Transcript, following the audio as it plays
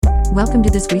Welcome to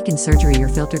This Week in Surgery, your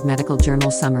filtered medical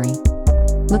journal summary.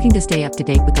 Looking to stay up to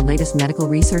date with the latest medical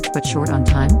research but short on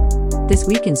time? This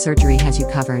Week in Surgery has you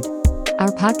covered.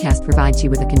 Our podcast provides you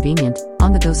with a convenient,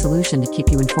 on-the-go solution to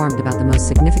keep you informed about the most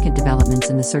significant developments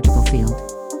in the surgical field.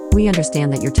 We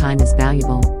understand that your time is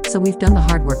valuable, so we've done the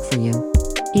hard work for you.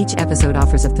 Each episode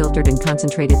offers a filtered and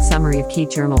concentrated summary of key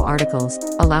journal articles,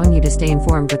 allowing you to stay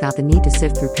informed without the need to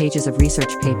sift through pages of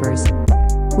research papers.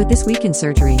 With This Week in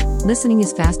Surgery, listening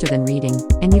is faster than reading,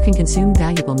 and you can consume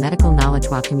valuable medical knowledge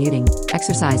while commuting,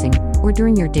 exercising, or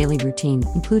during your daily routine,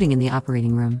 including in the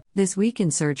operating room. This Week in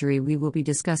Surgery, we will be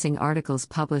discussing articles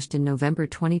published in November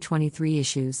 2023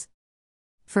 issues.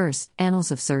 First,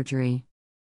 Annals of Surgery.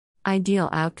 Ideal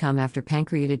Outcome After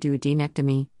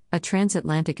Pancreatoduodenectomy, a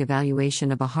Transatlantic Evaluation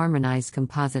of a Harmonized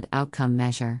Composite Outcome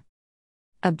Measure.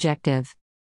 Objective.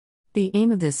 The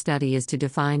aim of this study is to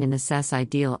define and assess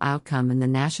ideal outcome in the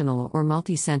national or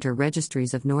multi-center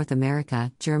registries of North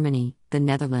America, Germany, the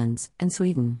Netherlands, and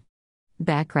Sweden.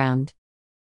 Background.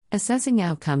 Assessing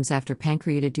outcomes after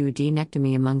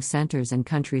pancreatoduodenectomy among centers and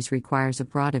countries requires a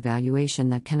broad evaluation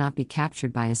that cannot be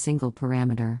captured by a single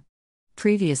parameter.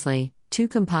 Previously, two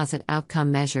composite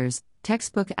outcome measures,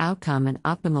 textbook outcome and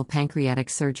optimal pancreatic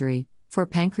surgery, for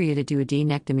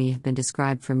pancreatoduodenectomy have been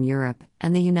described from Europe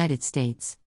and the United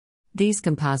States. These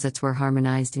composites were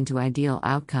harmonized into Ideal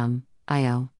Outcome,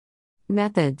 IO.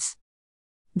 Methods.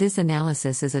 This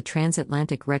analysis is a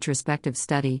transatlantic retrospective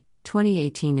study,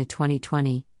 2018 to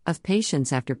 2020, of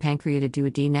patients after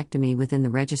pancreatoduodenectomy within the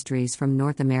registries from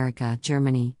North America,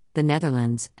 Germany, the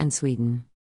Netherlands, and Sweden.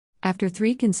 After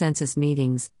 3 consensus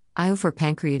meetings, IO for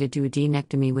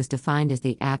pancreatoduodenectomy was defined as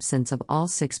the absence of all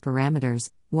 6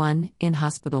 parameters: 1.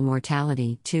 In-hospital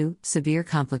mortality, 2. Severe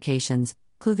complications,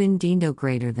 Clavin Dindo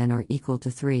greater than or equal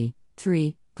to 3,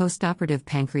 3. Postoperative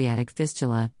pancreatic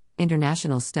fistula,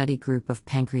 International Study Group of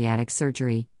Pancreatic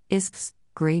Surgery, ISCS,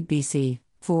 grade BC,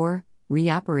 4.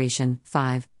 Reoperation,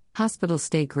 5. Hospital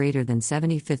stay greater than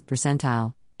 75th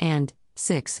percentile, and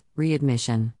 6.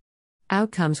 Readmission.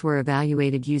 Outcomes were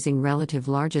evaluated using relative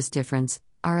largest difference,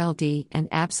 RLD, and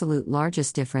absolute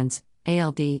largest difference,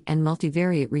 ALD, and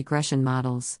multivariate regression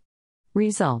models.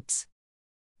 Results.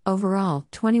 Overall,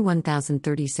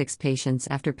 21,036 patients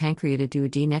after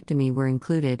pancreatoduodenectomy were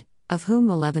included, of whom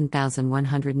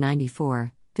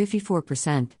 11,194,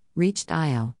 54%, reached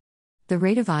IO. The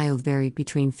rate of IO varied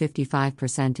between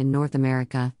 55% in North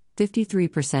America,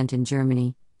 53% in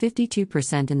Germany,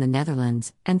 52% in the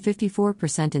Netherlands, and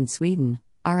 54% in Sweden,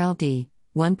 RLD,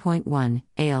 1.1,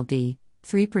 ALD,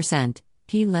 3%,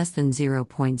 p less than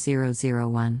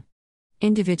 0.001.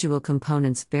 Individual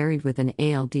components varied with an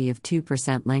ALD of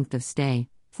 2% length of stay,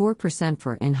 4%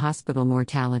 for in-hospital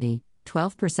mortality,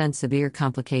 12% severe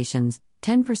complications,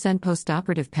 10%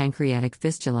 postoperative pancreatic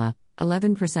fistula,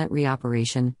 11%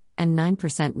 reoperation, and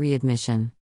 9%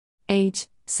 readmission. Age,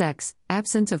 sex,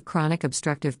 absence of chronic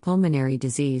obstructive pulmonary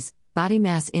disease, body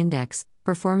mass index,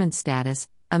 performance status,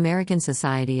 American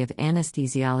Society of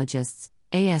Anesthesiologists,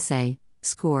 ASA,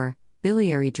 score,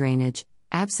 biliary drainage,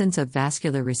 absence of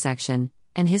vascular resection,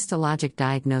 and histologic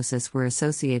diagnosis were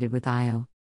associated with IO.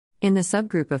 In the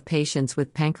subgroup of patients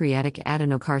with pancreatic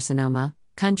adenocarcinoma,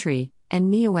 country,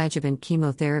 and neoadjuvant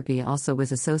chemotherapy also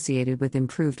was associated with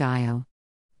improved IO.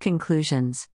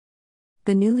 Conclusions.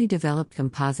 The newly developed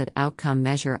composite outcome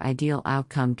measure Ideal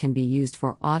Outcome can be used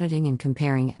for auditing and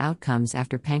comparing outcomes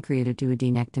after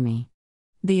pancreatoduodenectomy.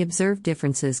 The observed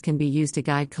differences can be used to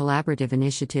guide collaborative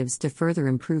initiatives to further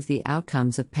improve the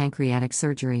outcomes of pancreatic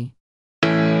surgery.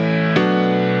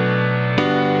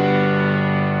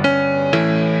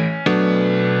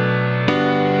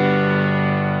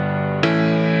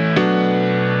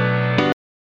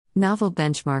 Novel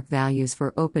benchmark values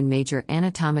for open major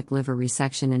anatomic liver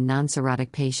resection in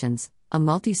non-cirrhotic patients, a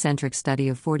multicentric study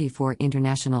of 44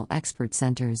 international expert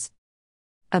centers.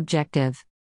 Objective.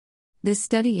 This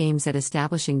study aims at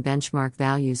establishing benchmark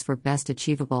values for best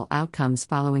achievable outcomes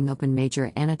following open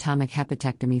major anatomic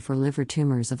hepatectomy for liver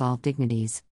tumors of all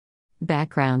dignities.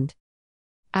 Background.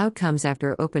 Outcomes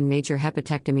after open major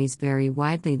hepatectomies vary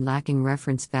widely, lacking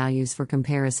reference values for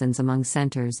comparisons among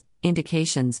centers,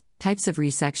 indications, types of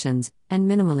resections, and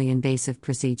minimally invasive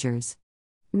procedures.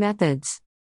 Methods.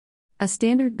 A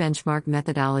standard benchmark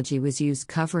methodology was used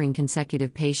covering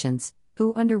consecutive patients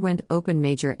who underwent open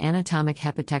major anatomic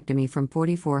hepatectomy from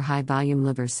 44 high-volume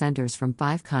liver centers from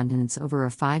 5 continents over a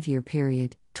 5-year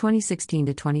period, 2016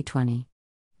 to 2020.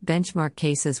 Benchmark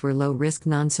cases were low-risk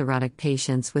non-cirrhotic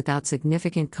patients without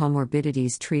significant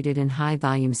comorbidities treated in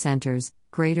high-volume centers,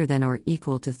 greater than or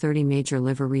equal to 30 major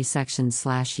liver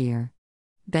resections/year.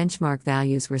 Benchmark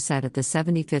values were set at the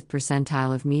 75th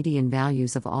percentile of median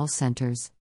values of all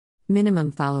centers.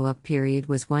 Minimum follow-up period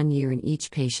was 1 year in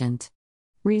each patient.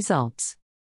 Results: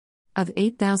 of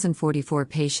 8,044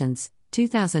 patients,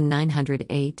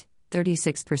 2,908,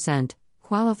 36%,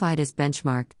 qualified as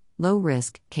benchmark,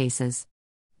 low-risk cases.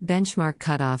 Benchmark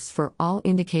cutoffs for all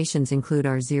indications include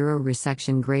R0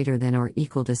 resection greater than or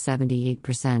equal to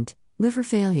 78%, liver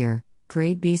failure,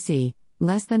 grade BC,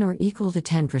 less than or equal to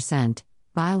 10%,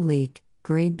 bile leak,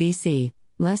 grade BC,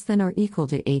 less than or equal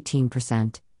to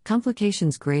 18%,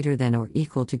 complications greater than or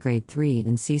equal to grade 3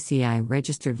 and CCI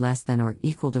registered less than or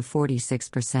equal to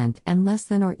 46% and less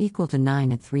than or equal to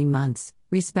 9 at 3 months,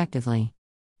 respectively.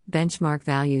 Benchmark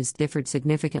values differed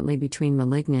significantly between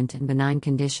malignant and benign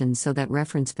conditions, so that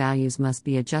reference values must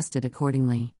be adjusted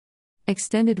accordingly.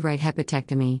 Extended right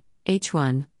hepatectomy,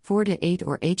 H1, 4-8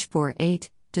 or H4-8,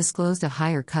 disclosed a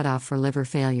higher cutoff for liver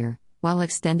failure, while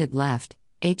extended left,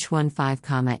 H1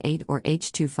 5,8 or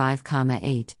H2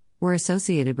 5,8, were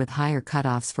associated with higher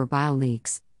cutoffs for bile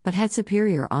leaks, but had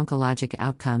superior oncologic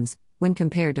outcomes when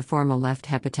compared to formal left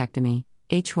hepatectomy,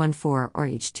 H1 4 or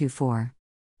H2 4.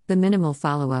 The minimal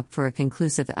follow-up for a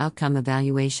conclusive outcome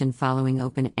evaluation following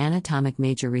open anatomic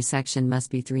major resection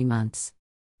must be 3 months.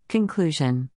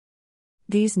 Conclusion: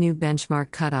 these new benchmark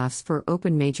cutoffs for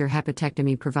open major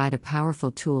hepatectomy provide a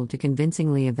powerful tool to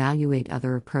convincingly evaluate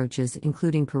other approaches,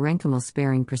 including parenchymal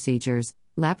sparing procedures,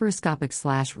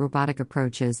 laparoscopic/robotic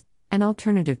approaches, and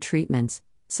alternative treatments,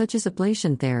 such as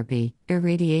ablation therapy,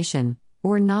 irradiation,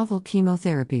 or novel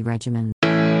chemotherapy regimens.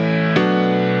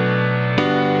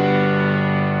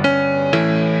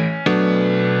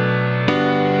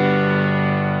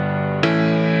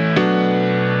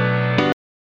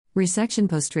 Resection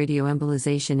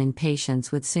Postradioembolization in patients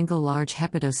with single large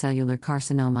hepatocellular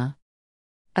carcinoma.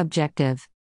 Objective: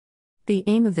 the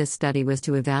aim of this study was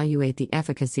to evaluate the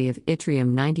efficacy of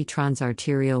yttrium-90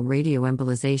 transarterial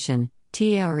radioembolization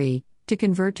 (TARE) to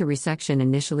convert to resection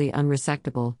initially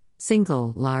unresectable,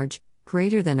 single, large,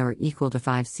 greater than or equal to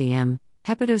 5 cm,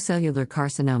 hepatocellular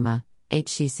carcinoma,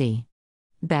 HCC.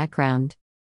 Background: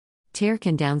 TARE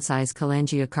can downsize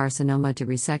cholangiocarcinoma to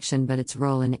resection, but its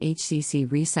role in HCC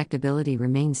resectability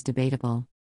remains debatable.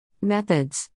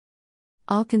 Methods: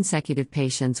 all consecutive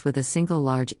patients with a single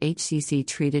large HCC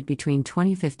treated between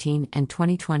 2015 and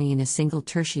 2020 in a single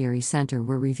tertiary center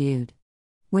were reviewed.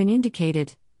 When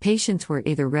indicated, patients were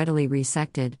either readily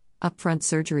resected, upfront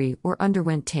surgery, or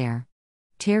underwent TARE.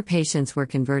 TARE patients were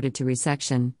converted to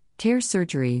resection, TARE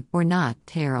surgery, or not,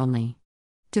 TARE only.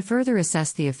 To further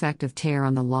assess the effect of TARE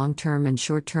on the long-term and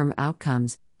short-term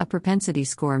outcomes, a propensity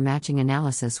score matching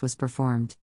analysis was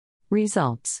performed.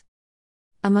 Results: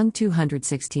 among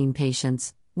 216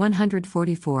 patients,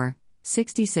 144,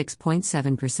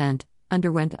 66.7%,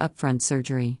 underwent upfront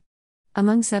surgery.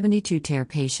 Among 72 TARE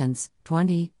patients,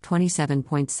 20,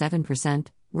 27.7%,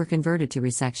 were converted to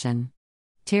resection.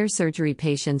 TARE surgery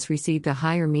patients received a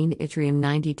higher mean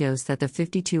yttrium-90 dose than the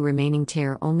 52 remaining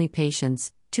TARE-only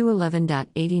patients,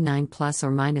 211.89 plus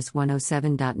or minus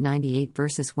 107.98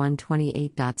 versus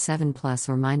 128.7 plus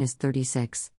or minus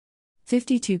 36.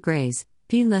 52 grays,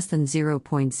 p less than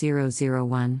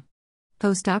 0.001.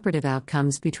 Postoperative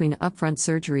outcomes between upfront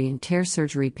surgery and TARE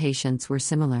surgery patients were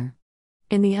similar.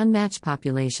 In the unmatched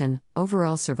population,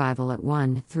 overall survival at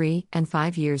 1, 3, and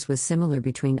 5 years was similar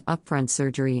between upfront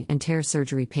surgery and TARE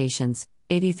surgery patients,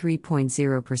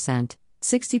 83.0%,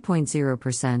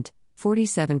 60.0%,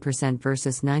 47%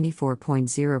 versus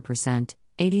 94.0%,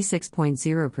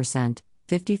 86.0%,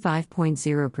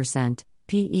 55.0%,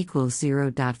 p equals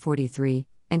 0.43,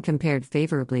 and compared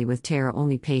favorably with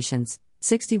TARE-only patients,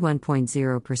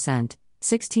 61.0%,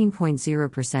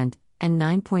 16.0%, and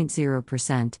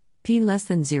 9.0%, p less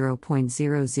than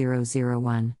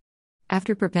 0.0001.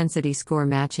 After propensity score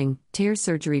matching, TARE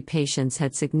surgery patients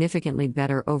had significantly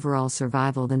better overall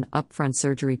survival than upfront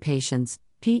surgery patients,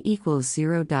 p equals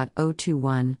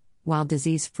 0.021, while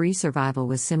disease-free survival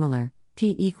was similar,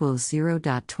 p equals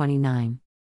 0.29.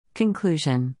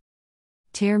 Conclusion: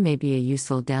 TARE may be a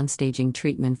useful downstaging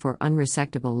treatment for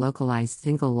unresectable localized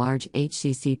single large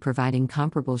HCC, providing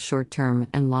comparable short-term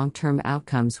and long-term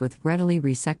outcomes with readily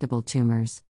resectable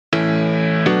tumors.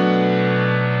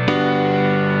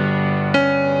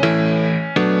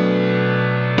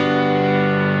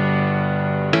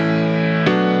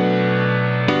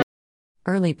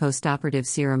 Early postoperative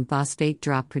serum phosphate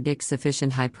drop predicts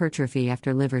sufficient hypertrophy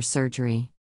after liver surgery.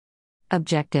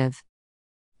 Objective: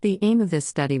 the aim of this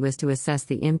study was to assess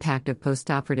the impact of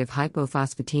postoperative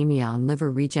hypophosphatemia on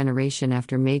liver regeneration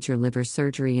after major liver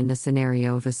surgery in the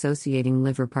scenario of associating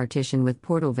liver partition with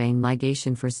portal vein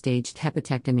ligation for staged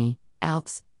hepatectomy,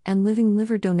 ALPS, and living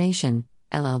liver donation,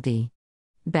 LLD.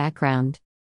 Background: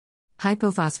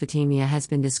 hypophosphatemia has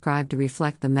been described to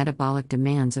reflect the metabolic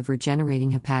demands of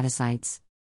regenerating hepatocytes.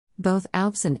 Both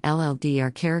ALPS and LLD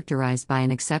are characterized by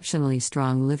an exceptionally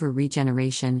strong liver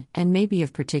regeneration and may be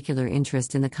of particular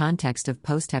interest in the context of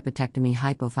post-hepatectomy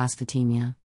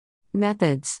hypophosphatemia.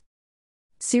 Methods: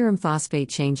 serum phosphate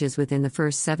changes within the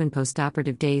first 7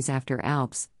 postoperative days after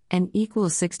ALPS, N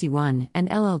equals 61, and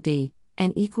LLD,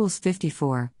 N equals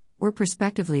 54, were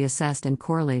prospectively assessed and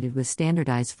correlated with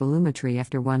standardized volumetry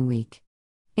after 1 week.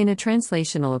 In a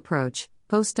translational approach,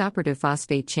 postoperative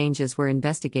phosphate changes were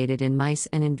investigated in mice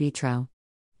and in vitro.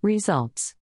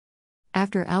 Results: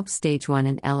 after ALPS stage 1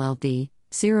 and LLD,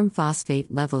 serum phosphate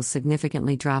levels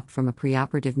significantly dropped from a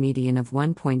preoperative median of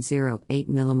 1.08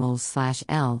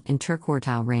 mmol/L in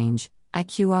terquartile range,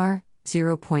 IQR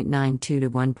 0.92 to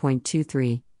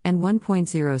 1.23, and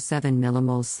 1.07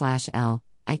 mmol/L,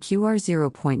 IQR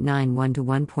 0.91 to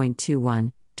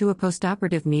 1.21, to a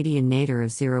postoperative median nadir of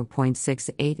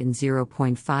 0.68 and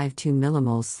 0.52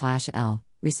 mmol/L,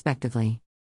 respectively.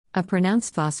 A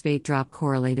pronounced phosphate drop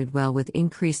correlated well with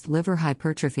increased liver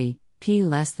hypertrophy, p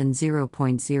less than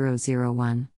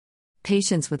 0.001.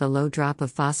 Patients with a low drop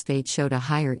of phosphate showed a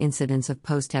higher incidence of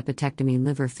post-hepatectomy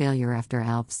liver failure after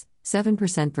ALPS,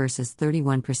 7% versus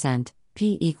 31%,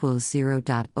 p equals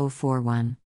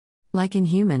 0.041. Like in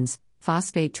humans,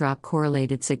 phosphate drop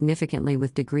correlated significantly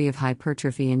with degree of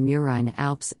hypertrophy in murine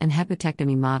ALPS and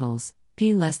hepatectomy models,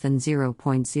 p less than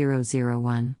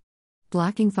 0.001.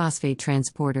 Blocking phosphate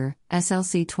transporter,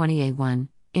 SLC20A1,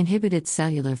 inhibited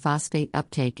cellular phosphate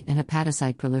uptake and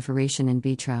hepatocyte proliferation in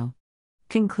vitro.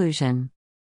 Conclusion: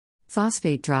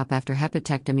 phosphate drop after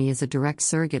hepatectomy is a direct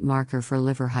surrogate marker for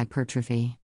liver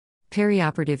hypertrophy.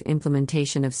 Perioperative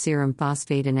implementation of serum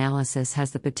phosphate analysis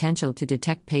has the potential to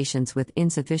detect patients with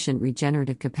insufficient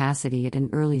regenerative capacity at an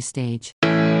early stage.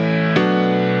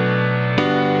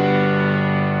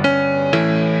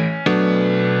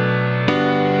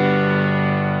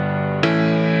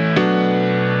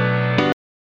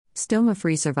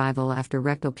 Stoma-free survival after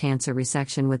rectal cancer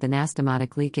resection with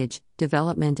anastomotic leakage,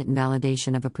 development and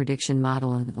validation of a prediction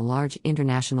model in the Large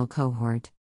International Cohort.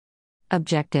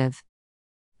 Objective: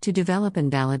 to develop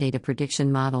and validate a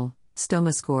prediction model,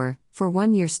 stoma score, for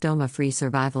 1-year stoma-free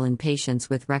survival in patients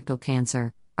with rectal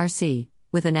cancer, RC,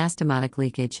 with anastomotic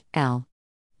leakage, L.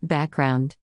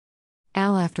 Background: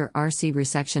 AL after RC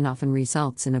resection often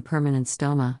results in a permanent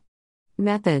stoma.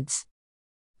 Methods: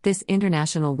 this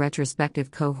international retrospective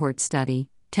cohort study,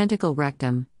 tentacle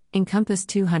rectum, encompassed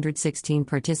 216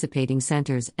 participating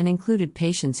centers and included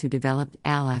patients who developed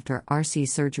AL after RC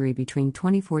surgery between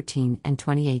 2014 and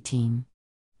 2018.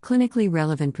 Clinically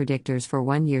relevant predictors for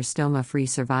 1-year stoma-free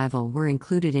survival were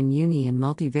included in uni and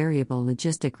multivariable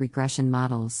logistic regression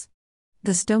models.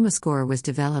 The stoma score was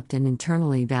developed and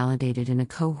internally validated in a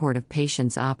cohort of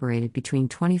patients operated between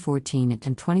 2014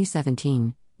 and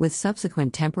 2017, with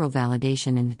subsequent temporal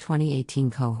validation in the 2018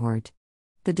 cohort.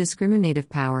 The discriminative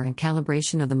power and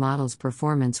calibration of the model's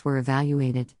performance were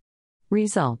evaluated.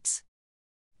 Results: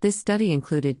 this study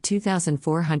included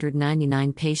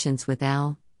 2,499 patients with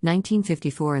AL,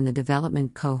 1954 in the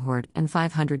development cohort and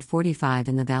 545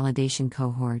 in the validation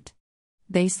cohort.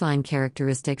 Baseline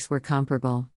characteristics were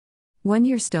comparable.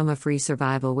 1-year stoma-free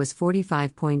survival was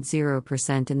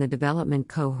 45.0% in the development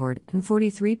cohort and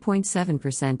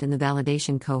 43.7% in the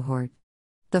validation cohort.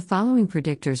 The following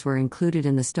predictors were included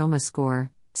in the stoma score: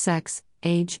 sex,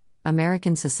 age,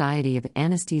 American Society of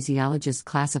Anesthesiologists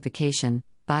classification,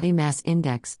 body mass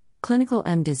index, clinical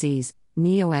M disease,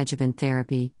 neoadjuvant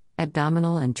therapy,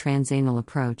 abdominal and transanal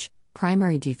approach,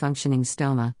 primary defunctioning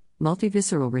stoma,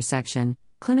 multivisceral resection,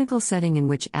 clinical setting in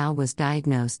which AL was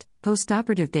diagnosed,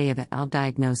 postoperative day of AL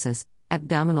diagnosis,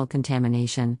 abdominal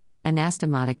contamination,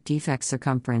 anastomotic defect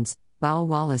circumference, bowel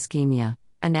wall ischemia,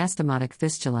 anastomotic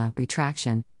fistula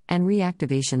retraction, and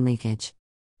reactivation leakage.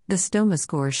 The stoma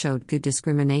score showed good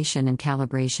discrimination and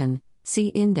calibration, C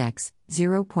index,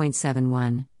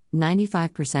 0.71,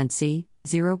 95% C,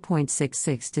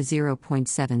 0.66 to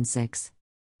 0.76.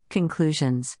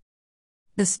 Conclusions: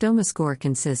 the stoma score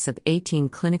consists of 18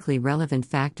 clinically relevant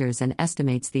factors and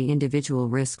estimates the individual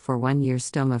risk for 1-year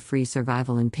stoma-free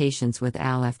survival in patients with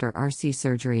AL after RC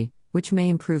surgery, which may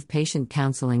improve patient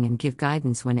counseling and give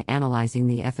guidance when analyzing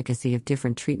the efficacy of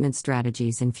different treatment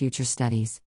strategies in future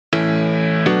studies.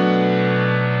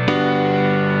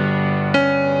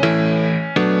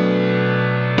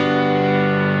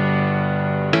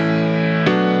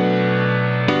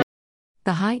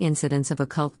 The high incidence of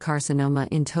occult carcinoma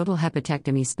in total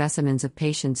hepatectomy specimens of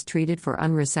patients treated for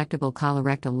unresectable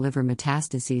colorectal liver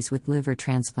metastases with liver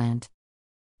transplant.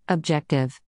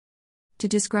 Objective: To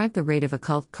describe the rate of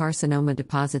occult carcinoma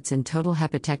deposits in total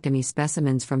hepatectomy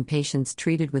specimens from patients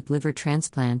treated with liver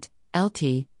transplant,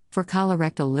 LT, for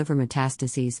colorectal liver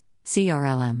metastases,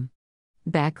 CRLM.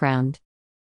 Background.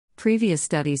 Previous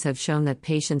studies have shown that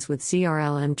patients with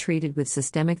CRLM treated with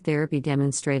systemic therapy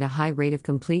demonstrate a high rate of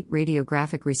complete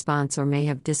radiographic response or may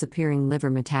have disappearing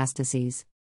liver metastases.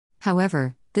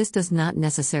 However, this does not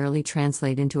necessarily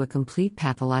translate into a complete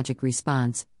pathologic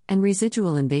response, and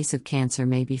residual invasive cancer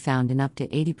may be found in up to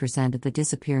 80% of the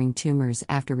disappearing tumors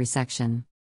after resection.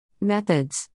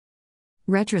 Methods.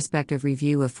 Retrospective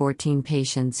review of 14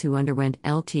 patients who underwent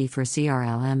LT for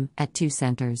CRLM at 2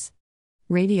 centers.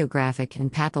 Radiographic and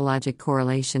pathologic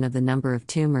correlation of the number of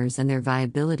tumors and their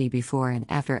viability before and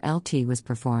after LT was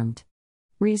performed.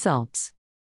 Results.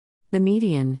 The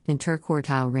median,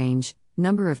 interquartile range,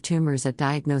 number of tumors at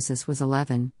diagnosis was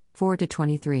 11, 4 to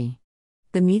 23.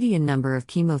 The median number of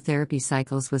chemotherapy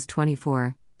cycles was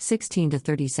 24, 16 to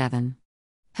 37.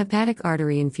 Hepatic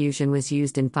artery infusion was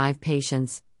used in 5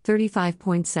 patients,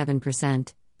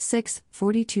 35.7%, 6,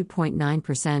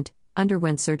 42.9%,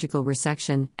 underwent surgical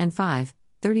resection, and 5,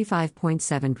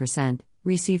 35.7%,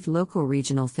 received local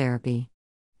regional therapy.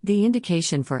 The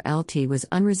indication for LT was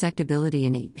unresectability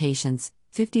in 8 patients,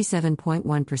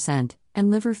 57.1%, and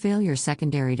liver failure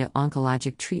secondary to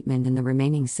oncologic treatment in the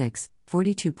remaining 6,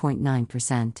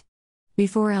 42.9%.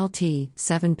 Before LT,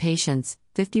 7 patients,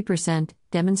 50%,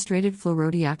 demonstrated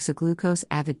fluorodeoxyglucose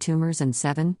avid tumors and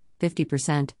 7,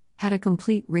 50%, had a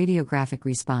complete radiographic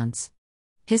response.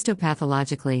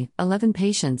 Histopathologically, 11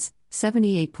 patients,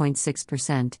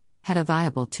 78.6%, had a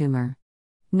viable tumor.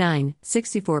 9,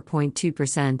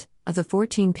 64.2%, of the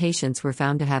 14 patients were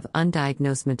found to have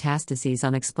undiagnosed metastases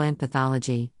on explant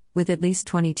pathology, with at least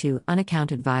 22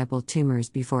 unaccounted viable tumors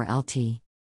before LT.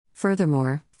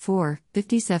 Furthermore, 4,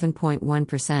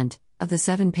 57.1%, of the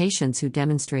 7 patients who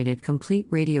demonstrated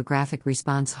complete radiographic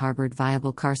response harbored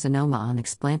viable carcinoma on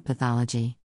explant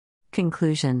pathology.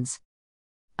 Conclusions.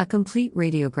 A complete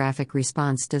radiographic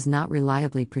response does not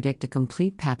reliably predict a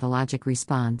complete pathologic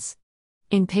response.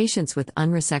 In patients with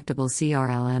unresectable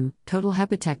CRLM, total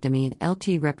hepatectomy and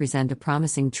LT represent a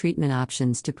promising treatment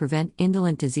options to prevent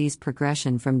indolent disease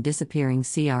progression from disappearing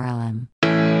CRLM.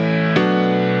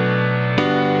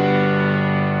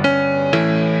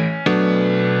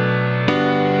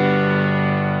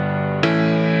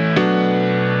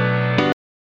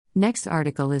 Next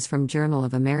article is from Journal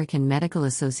of American Medical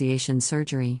Association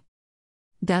Surgery.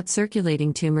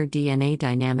 Circulating Tumor DNA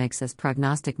Dynamics as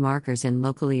Prognostic Markers in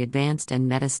Locally Advanced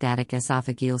and Metastatic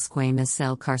Esophageal Squamous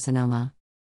Cell Carcinoma.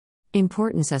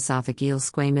 Importance. Esophageal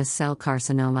squamous cell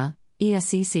carcinoma,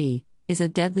 ESCC, is a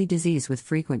deadly disease with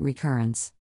frequent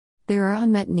recurrence. There are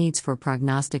unmet needs for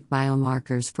prognostic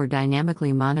biomarkers for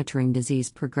dynamically monitoring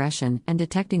disease progression and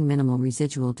detecting minimal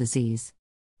residual disease.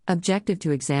 Objective: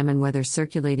 to examine whether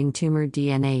circulating tumor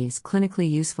DNA is clinically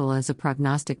useful as a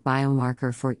prognostic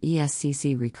biomarker for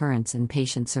ESCC recurrence and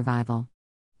patient survival.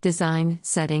 Design,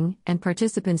 setting, and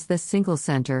participants. This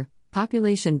single-center,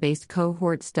 population-based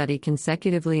cohort study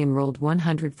consecutively enrolled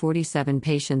 147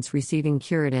 patients receiving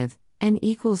curative, N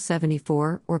equals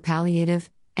 74, or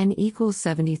palliative, N equals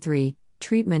 73,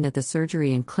 treatment at the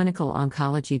Surgery and Clinical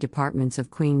Oncology departments of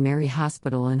Queen Mary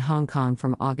Hospital in Hong Kong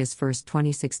from August 1,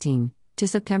 2016, to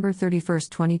September 31,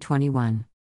 2021.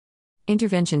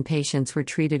 Intervention patients were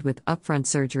treated with upfront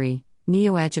surgery,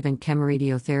 neoadjuvant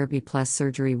chemoradiotherapy plus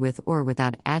surgery with or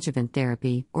without adjuvant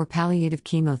therapy, or palliative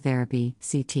chemotherapy,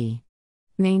 CT.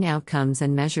 Main outcomes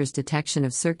and measures: detection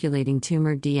of circulating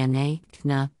tumor DNA,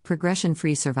 CTDNA,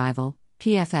 progression-free survival,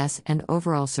 PFS, and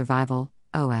overall survival,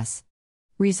 OS.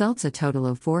 Results: a total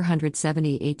of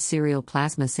 478 serial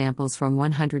plasma samples from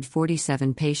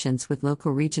 147 patients with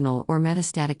local regional or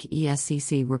metastatic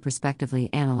ESCC were prospectively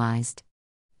analyzed.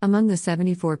 Among the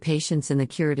 74 patients in the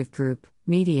curative group,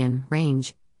 median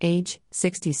range, age,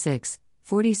 66,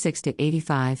 46 to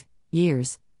 85,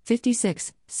 years,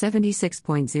 56,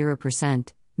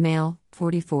 76.0%, male,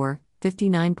 44,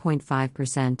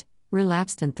 59.5%,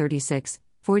 relapsed, and 36,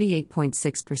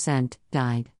 48.6%,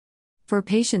 died. For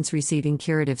patients receiving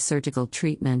curative surgical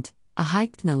treatment, a high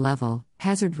CTDNA level,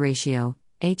 hazard ratio,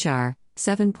 HR,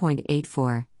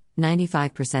 7.84,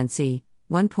 95% C,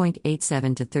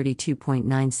 1.87 to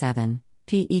 32.97,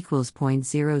 P equals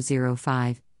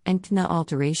 0.005, and CTDNA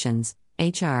alterations,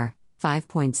 HR,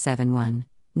 5.71,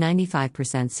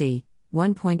 95% C,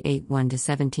 1.81 to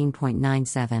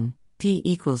 17.97, P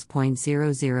equals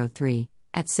 0.003,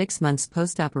 at 6 months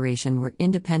post-operation were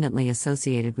independently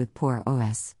associated with poor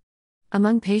OS.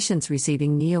 Among patients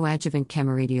receiving neoadjuvant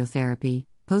chemoradiotherapy,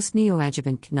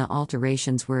 post-neoadjuvant CTDNA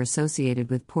alterations were associated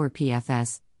with poor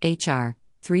PFS, HR,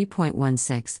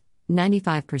 3.16,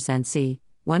 95% C,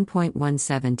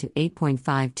 1.17 to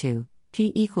 8.52,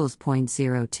 p equals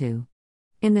 0.02.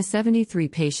 In the 73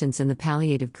 patients in the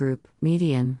palliative group,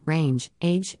 median range,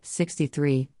 age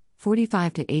 63,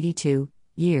 45 to 82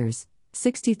 years,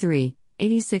 63,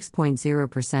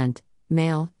 86.0%,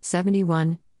 male,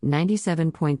 71,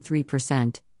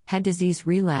 97.3%, had disease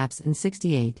relapse, and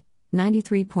 68,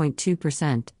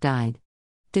 93.2%, died.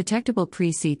 Detectable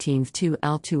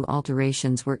pre-CTEAM2L2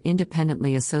 alterations were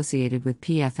independently associated with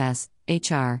PFS,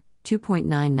 HR,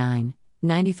 2.99,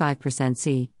 95%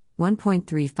 C,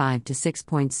 1.35 to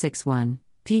 6.61,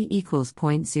 p equals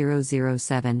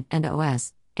 0.007, and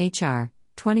OS, HR,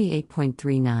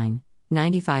 28.39,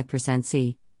 95%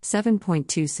 C,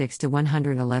 7.26 to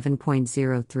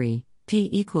 111.03, p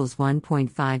equals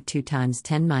 1.52 times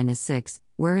 10⁻⁶,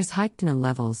 whereas HiCTNA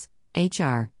levels,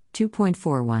 HR,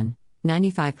 2.41,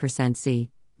 95% C,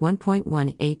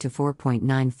 1.18 to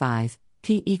 4.95,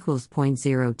 p equals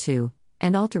 0.02,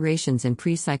 and alterations in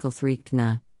pre-cycle 3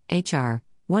 CTNA, HR,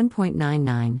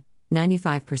 1.99,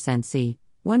 95% C,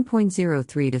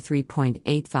 1.03 to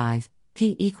 3.85,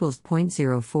 p equals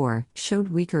 0.04, showed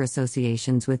weaker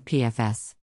associations with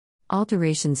PFS.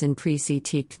 Alterations in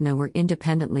pre-CT CTNA were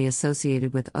independently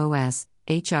associated with OS,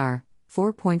 HR,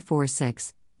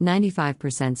 4.46,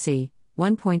 95% C,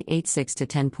 1.86 to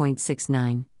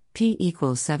 10.69, p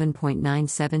equals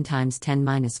 7.97 times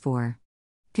 10⁻⁴.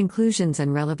 Conclusions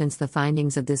and relevance. The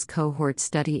findings of this cohort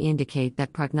study indicate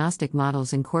that prognostic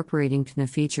models incorporating CTNA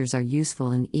features are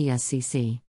useful in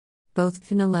ESCC. Both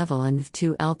CTNA level and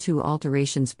F2L2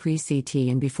 alterations pre-CT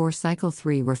and before cycle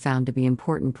 3 were found to be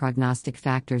important prognostic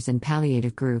factors in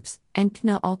palliative groups, and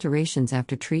CTNA alterations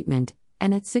after treatment,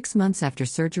 and at 6 months after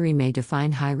surgery may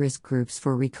define high-risk groups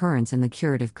for recurrence in the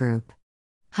curative group.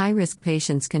 High-risk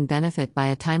patients can benefit by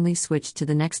a timely switch to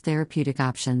the next therapeutic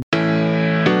option.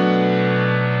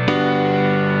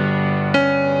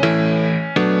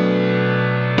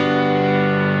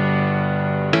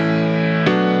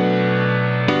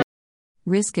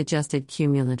 Risk-Adjusted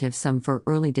Cumulative Sum for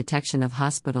early detection of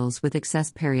hospitals with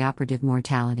excess perioperative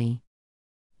mortality.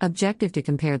 Objective: to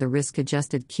compare the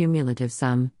Risk-Adjusted Cumulative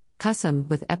Sum, CUSM,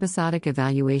 with episodic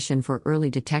evaluation for early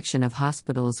detection of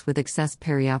hospitals with excess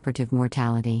perioperative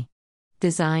mortality.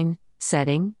 Design,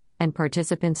 setting, and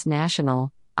participants: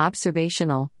 national,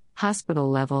 observational, hospital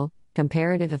level,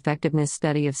 comparative effectiveness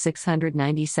study of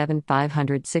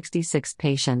 697,566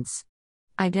 patients.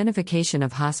 Identification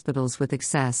of hospitals with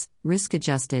excess,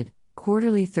 risk-adjusted,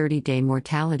 quarterly 30-day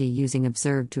mortality using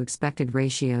observed to expected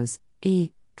ratios,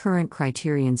 current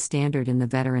criterion standard in the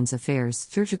Veterans Affairs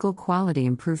Surgical Quality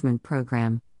Improvement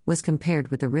Program, was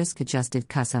compared with the risk-adjusted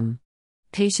CUSM.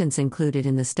 Patients included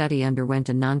in the study underwent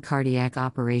a non-cardiac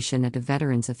operation at a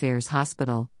Veterans Affairs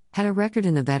hospital, had a record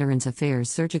in the Veterans Affairs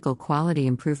Surgical Quality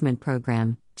Improvement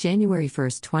Program, January 1,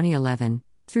 2011,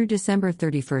 through December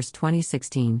 31,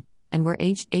 2016, and were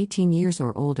aged 18 years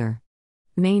or older.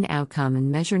 Main outcome and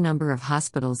measure: number of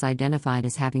hospitals identified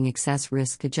as having excess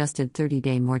risk-adjusted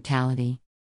 30-day mortality.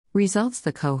 Results: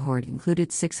 the cohort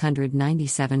included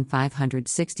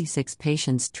 697,566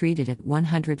 patients treated at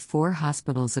 104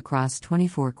 hospitals across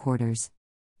 24 quarters.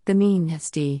 The mean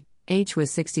SD, age was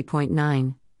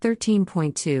 60.9,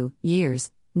 13.2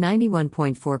 years,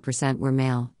 91.4% were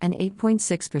male, and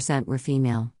 8.6% were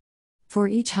female. For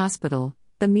each hospital,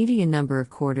 the median number of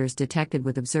quarters detected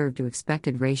with observed to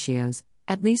expected ratios,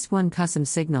 at least one CUSM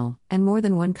signal, and more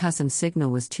than one CUSM signal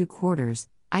was 2 quarters,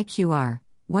 IQR,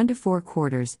 1 to 4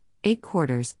 quarters, 8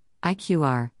 quarters,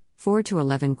 IQR, 4 to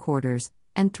 11 quarters,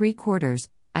 and 3 quarters,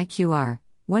 IQR,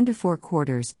 1 to 4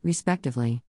 quarters,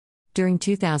 respectively. During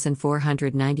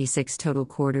 2,496 total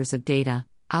quarters of data,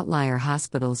 outlier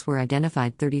hospitals were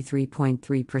identified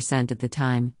 33.3% of the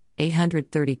time,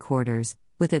 830 quarters,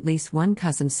 with at least one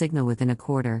CUSM signal within a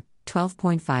quarter,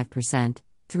 12.5%,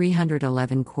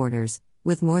 311 quarters,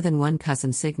 with more than one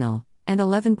CUSM signal, and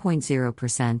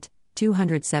 11.0%,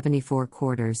 274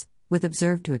 quarters, with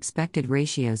observed to expected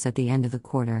ratios at the end of the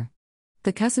quarter.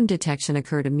 The CUSM detection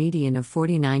occurred a median of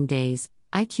 49 days,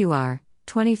 IQR,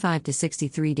 25 to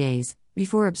 63 days,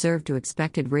 before observed to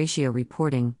expected ratio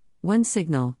reporting, 1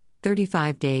 signal,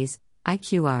 35 days,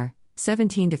 IQR,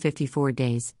 17 to 54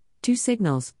 days, 2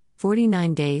 signals,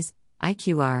 49 days,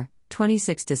 IQR,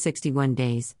 26 to 61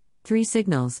 days, 3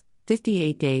 signals,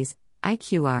 58 days,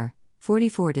 IQR,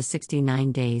 44 to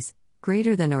 69 days,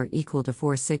 greater than or equal to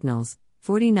 4 signals,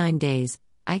 49 days,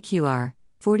 IQR,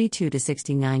 42 to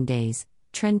 69 days,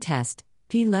 trend test,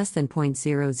 p less than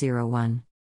 0.001.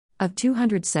 Of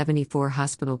 274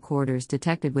 hospital quarters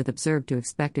detected with observed to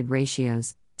expected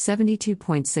ratios,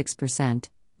 72.6%,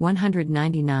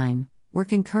 199, were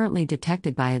concurrently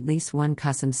detected by at least one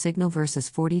CUSM signal versus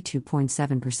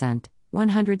 42.7%,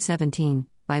 117,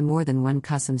 by more than one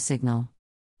CUSM signal.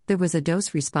 There was a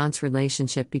dose-response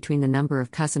relationship between the number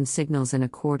of CUSM signals in a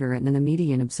quarter and the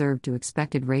median observed to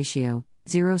expected ratio: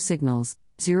 0 signals,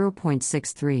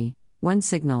 0.63, 1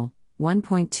 signal,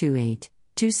 1.28,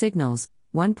 2 signals,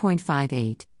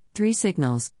 1.58, 3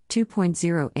 signals,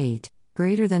 2.08,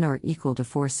 greater than or equal to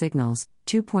 4 signals,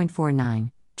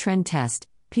 2.49, trend test,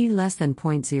 p less than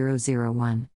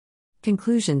 0.001.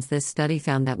 Conclusions: this study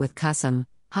found that with CUSM,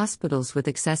 hospitals with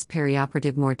excess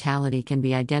perioperative mortality can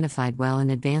be identified well in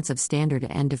advance of standard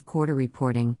end-of-quarter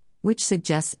reporting, which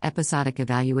suggests episodic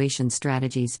evaluation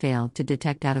strategies fail to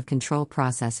detect out-of-control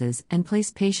processes and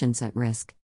place patients at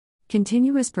risk.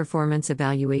 Continuous performance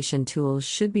evaluation tools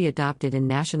should be adopted in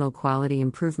national quality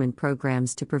improvement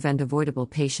programs to prevent avoidable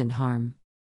patient harm.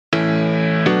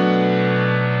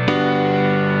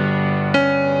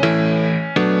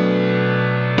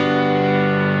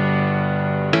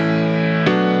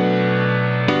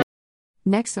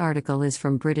 Next article is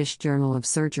from British Journal of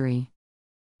Surgery.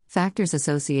 Factors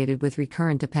associated with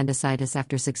recurrent appendicitis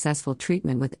after successful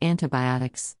treatment with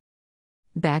antibiotics.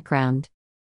 Background: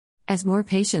 as more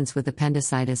patients with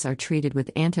appendicitis are treated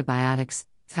with antibiotics,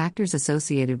 factors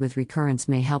associated with recurrence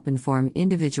may help inform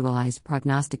individualized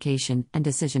prognostication and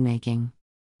decision-making.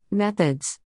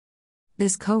 Methods: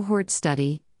 this cohort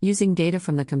study, using data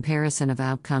from the comparison of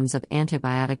outcomes of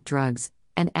antibiotic drugs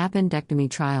and appendectomy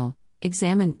trial,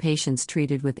 examined patients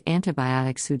treated with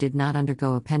antibiotics who did not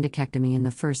undergo appendectomy in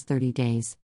the first 30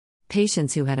 days.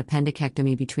 Patients who had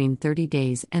appendectomy between 30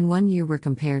 days and 1 year were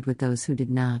compared with those who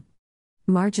did not.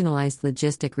 Marginalized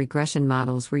logistic regression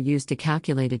models were used to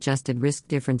calculate adjusted risk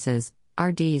differences,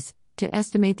 RDs, to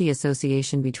estimate the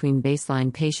association between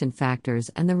baseline patient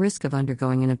factors and the risk of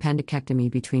undergoing an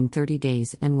appendectomy between 30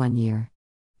 days and 1 year.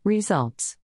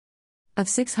 Results: of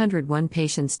 601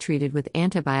 patients treated with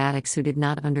antibiotics who did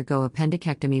not undergo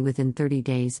appendectomy within 30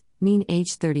 days, mean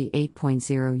age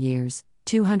 38.0 years,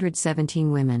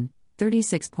 217 women,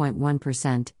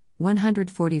 36.1%,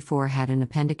 144 had an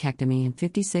appendectomy and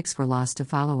 56 were lost to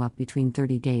follow-up between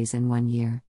 30 days and 1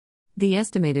 year. The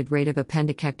estimated rate of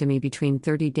appendectomy between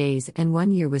 30 days and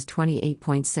 1 year was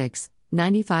 28.6,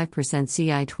 95%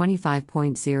 CI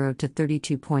 25.0 to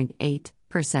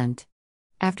 32.8%.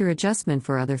 After adjustment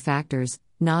for other factors,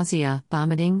 nausea,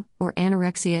 vomiting, or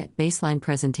anorexia at baseline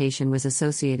presentation was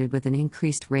associated with an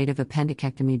increased rate of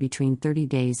appendectomy between 30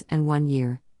 days and 1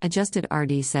 year, adjusted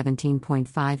RD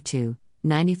 17.52,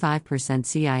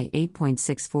 95% CI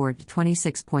 8.64 to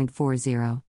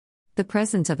 26.40. The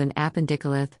presence of an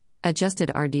appendicolith,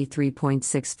 adjusted RD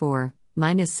 3.64,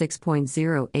 minus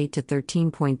 6.08 to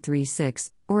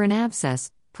 13.36, or an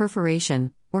abscess,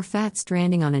 perforation, or fat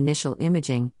stranding on initial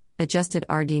imaging, adjusted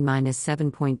RD minus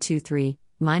 7.23,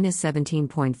 minus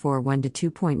 17.41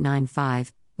 to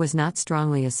 2.95, was not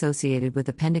strongly associated with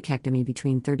appendectomy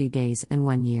between 30 days and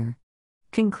 1 year.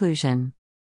 Conclusion: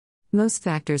 most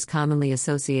factors commonly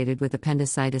associated with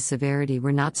appendicitis severity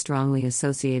were not strongly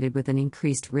associated with an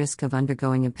increased risk of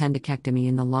undergoing appendectomy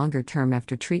in the longer term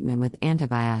after treatment with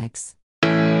antibiotics.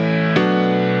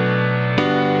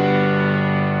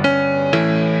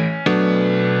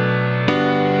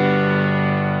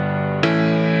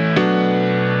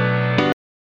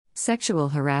 Sexual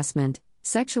harassment,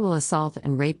 sexual assault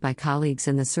and rape by colleagues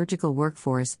in the surgical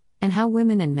workforce, and how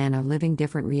women and men are living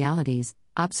different realities.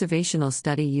 Observational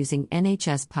study using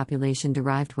NHS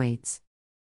population-derived weights.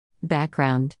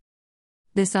 Background: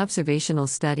 this observational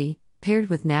study, paired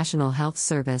with National Health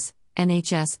Service,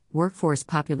 NHS, workforce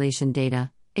population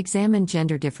data, examined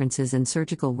gender differences in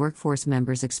surgical workforce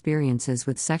members' experiences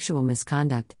with sexual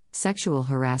misconduct, sexual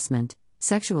harassment,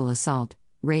 sexual assault,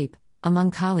 rape,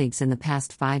 among colleagues in the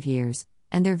past 5 years,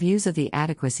 and their views of the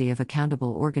adequacy of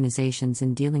accountable organizations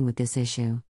in dealing with this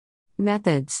issue.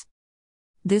 Methods: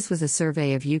 this was a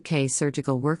survey of UK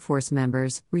surgical workforce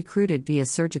members, recruited via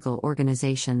surgical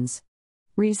organizations.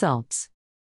 Results: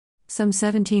 some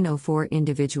 1,704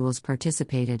 individuals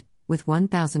participated, with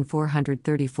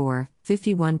 1,434,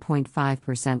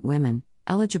 51.5% women,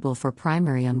 eligible for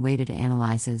primary unweighted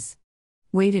analyses.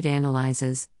 Weighted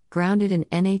analyses, grounded in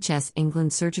NHS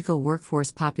England surgical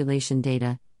workforce population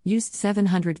data, used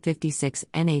 756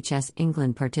 NHS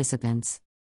England participants.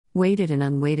 Weighted and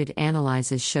unweighted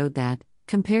analyses showed that,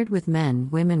 compared with men,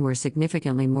 women were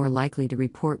significantly more likely to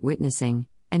report witnessing,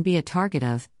 and be a target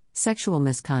of, sexual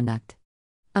misconduct.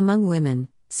 Among women,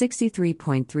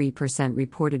 63.3%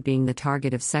 reported being the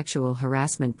target of sexual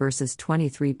harassment versus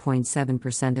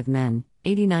 23.7% of men,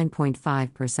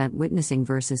 89.5% witnessing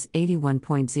versus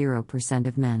 81.0%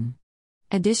 of men.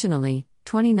 Additionally,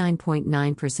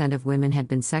 29.9% of women had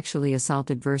been sexually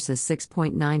assaulted versus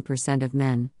 6.9% of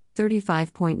men,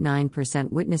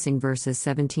 35.9% witnessing versus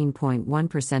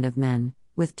 17.1% of men,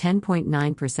 with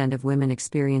 10.9% of women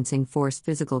experiencing forced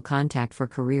physical contact for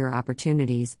career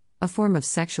opportunities, a form of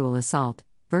sexual assault,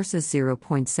 versus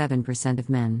 0.7% of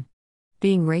men.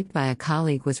 Being raped by a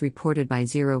colleague was reported by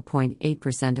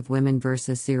 0.8% of women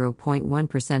versus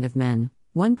 0.1% of men,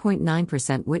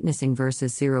 1.9% witnessing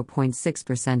versus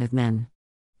 0.6% of men.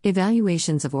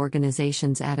 Evaluations of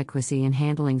organizations' adequacy in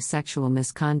handling sexual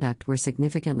misconduct were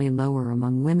significantly lower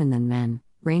among women than men,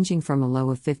 ranging from a low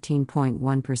of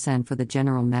 15.1% for the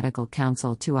General Medical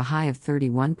Council to a high of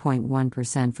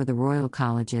 31.1% for the Royal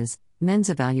College's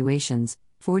men's evaluations,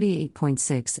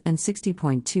 48.6% and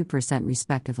 60.2%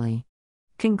 respectively.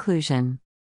 Conclusion: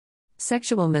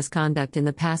 sexual misconduct in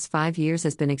the past 5 years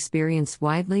has been experienced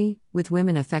widely, with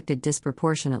women affected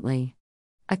disproportionately.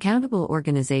 Accountable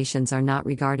organizations are not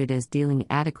regarded as dealing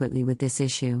adequately with this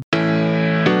issue.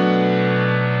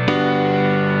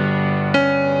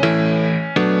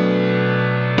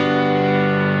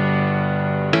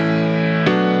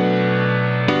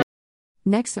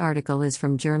 Next article is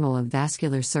from Journal of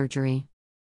Vascular Surgery.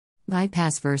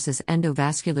 Bypass versus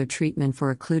endovascular treatment for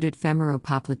occluded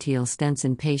femoro-popliteal stents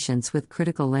in patients with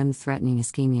critical limb-threatening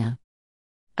ischemia.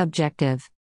 Objective: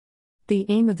 the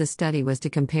aim of the study was to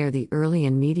compare the early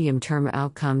and medium-term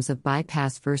outcomes of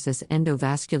bypass versus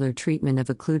endovascular treatment of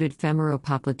occluded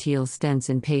femoro-popliteal stents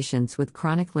in patients with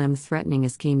chronic limb-threatening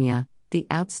ischemia, the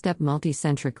OUTSTEP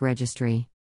multicentric registry.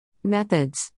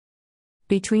 Methods: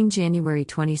 between January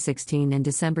 2016 and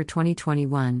December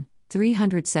 2021,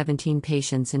 317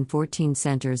 patients in 14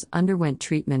 centers underwent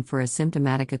treatment for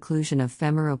asymptomatic occlusion of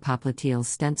femoro-popliteal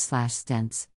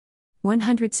stents.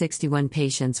 161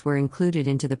 patients were included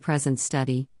into the present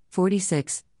study,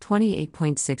 46,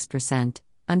 28.6%,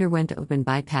 underwent open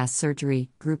bypass surgery,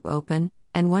 group open,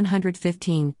 and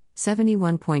 115,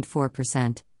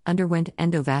 71.4%, underwent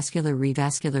endovascular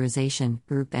revascularization,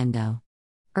 group endo.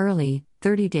 Early,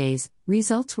 30 days,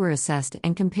 results were assessed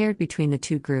and compared between the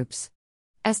two groups.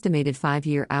 Estimated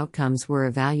 5-year outcomes were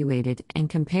evaluated and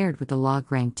compared with the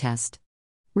log rank test.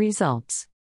 Results: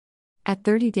 at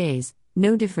 30 days,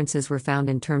 no differences were found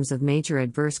in terms of major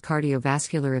adverse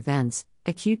cardiovascular events,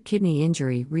 acute kidney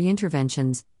injury,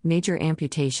 reinterventions, major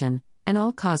amputation, and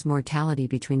all-cause mortality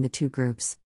between the two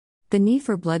groups. The need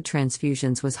for blood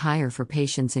transfusions was higher for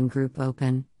patients in group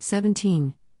open,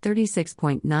 17,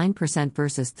 36.9%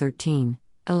 versus 13,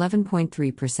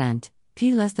 11.3%,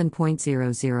 p less than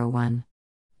 0.001.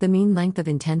 The mean length of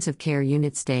intensive care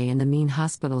unit stay and the mean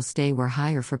hospital stay were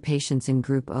higher for patients in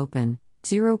group open,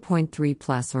 0.3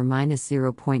 plus or minus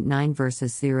 0.9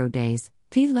 versus 0 days,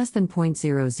 p less than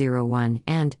 0.001,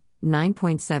 and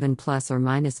 9.7 plus or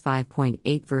minus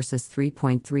 5.8 versus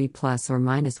 3.3 plus or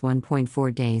minus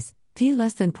 1.4 days, p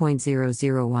less than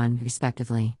 0.001,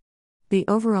 respectively. The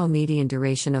overall median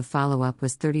duration of follow-up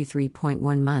was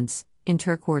 33.1 months,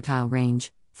 interquartile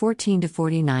range, 14 to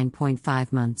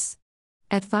 49.5 months.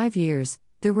 At 5 years,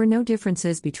 there were no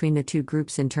differences between the two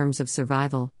groups in terms of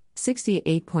survival,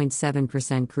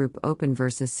 68.7% group open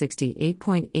versus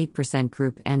 68.8%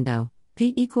 group endo,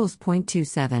 p equals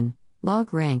 0.27,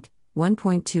 log rank,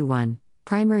 1.21,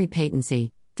 primary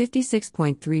patency,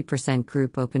 56.3%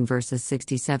 group open versus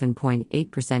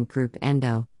 67.8% group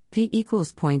endo, p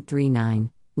equals 0.39,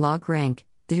 log rank,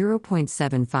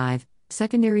 0.75,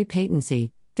 secondary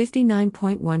patency,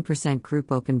 59.1% group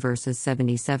open versus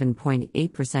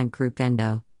 77.8% group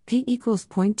endo, p equals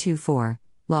 0.24,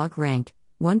 log rank,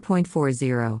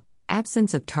 1.40,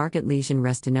 absence of target lesion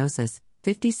restenosis,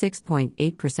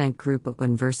 56.8% group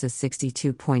open versus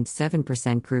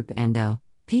 62.7% group endo,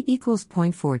 p equals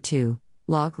 0.42,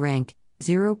 log rank,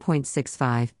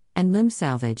 0.65, and limb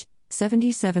salvage,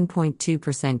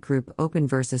 77.2% group open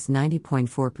versus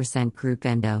 90.4% group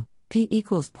endo, p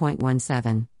equals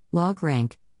 0.17, log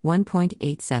rank,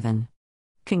 1.87.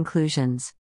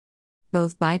 Conclusions: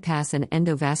 both bypass and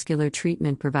endovascular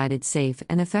treatment provided safe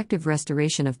and effective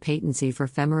restoration of patency for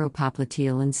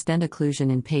femoro-popliteal and stent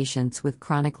occlusion in patients with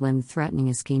chronic limb-threatening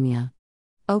ischemia.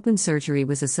 Open surgery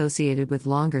was associated with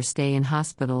longer stay in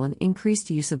hospital and increased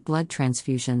use of blood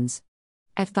transfusions.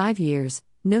 At 5 years,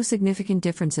 no significant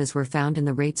differences were found in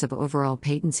the rates of overall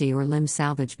patency or limb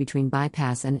salvage between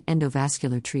bypass and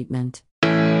endovascular treatment.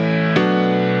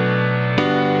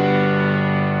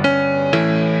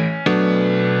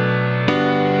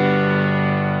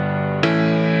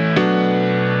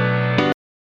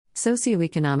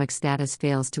 Socioeconomic status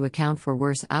fails to account for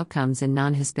worse outcomes in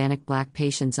non-Hispanic Black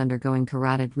patients undergoing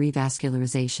carotid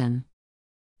revascularization.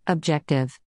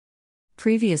 Objective: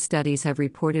 Previous studies have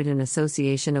reported an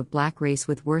association of Black race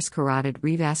with worse carotid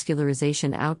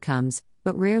revascularization outcomes,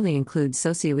 but rarely include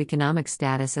socioeconomic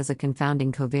status as a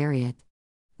confounding covariate.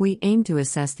 We aim to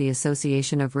assess the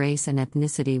association of race and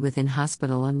ethnicity within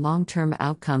hospital and long-term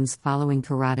outcomes following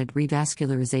carotid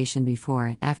revascularization before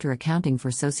and after accounting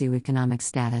for socioeconomic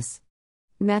status.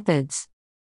 Methods.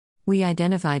 We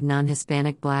identified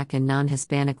non-Hispanic Black and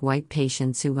non-Hispanic white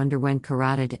patients who underwent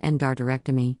carotid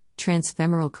endarterectomy,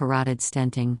 transfemoral carotid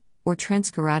stenting, or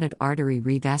transcarotid artery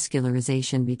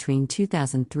revascularization between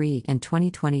 2003 and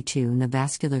 2022 in the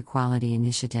Vascular Quality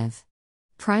Initiative.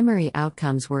 Primary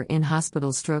outcomes were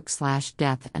in-hospital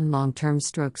stroke/death and long-term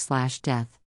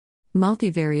stroke/death.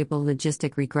 Multivariable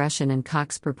logistic regression and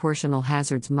Cox proportional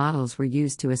hazards models were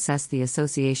used to assess the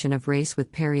association of race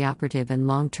with perioperative and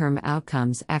long-term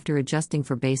outcomes after adjusting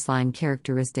for baseline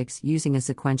characteristics using a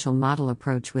sequential model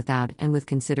approach without and with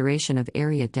consideration of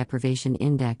Area Deprivation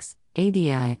Index,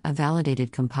 ADI, a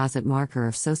validated composite marker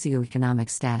of socioeconomic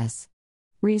status.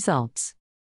 Results.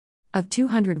 Of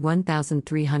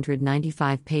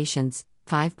 201,395 patients,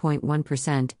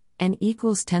 5.1%, N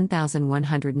equals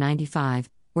 10,195,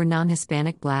 were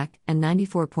non-Hispanic Black, and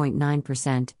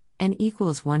 94.9%, N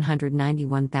equals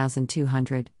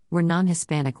 191,200, were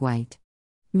non-Hispanic White.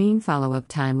 Mean follow-up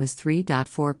time was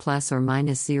 3.4 plus or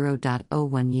minus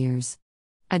 0.01 years.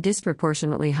 A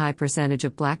disproportionately high percentage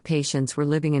of Black patients were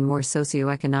living in more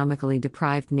socioeconomically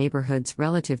deprived neighborhoods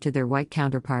relative to their white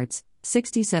counterparts,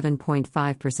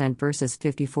 67.5% versus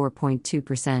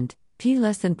 54.2%, p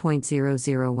less than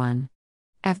 0.001.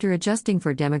 After adjusting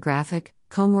for demographic,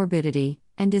 comorbidity,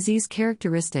 and disease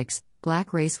characteristics,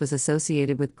 Black race was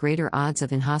associated with greater odds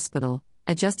of in-hospital,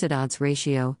 adjusted odds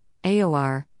ratio,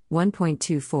 AOR,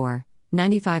 1.24,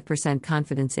 95%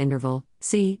 confidence interval,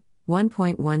 C,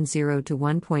 1.10 to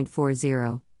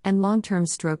 1.40, and long-term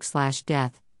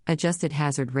stroke/death, adjusted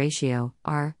hazard ratio,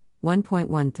 R,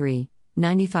 1.13,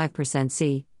 95%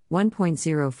 C,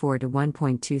 1.04 to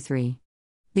 1.23.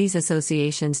 These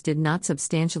associations did not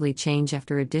substantially change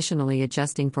after additionally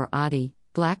adjusting for ODI.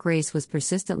 Black race was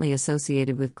persistently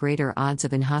associated with greater odds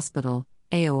of in-hospital,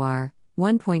 AOR,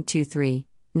 1.23,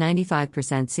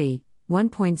 95% C,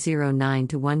 1.09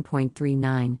 to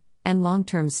 1.39, and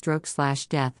long-term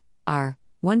stroke/death, R,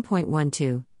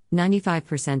 1.12,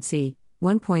 95% C,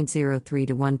 1.03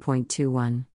 to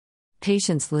 1.21.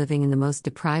 Patients living in the most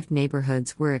deprived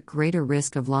neighborhoods were at greater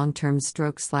risk of long-term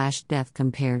stroke/death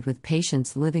compared with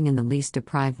patients living in the least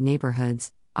deprived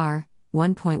neighborhoods, R,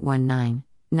 1.19,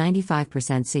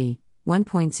 95% C,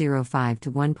 1.05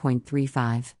 to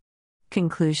 1.35.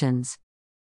 Conclusions.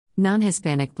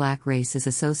 Non-Hispanic Black race is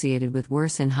associated with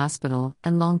worse in-hospital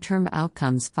and long-term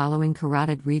outcomes following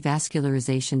carotid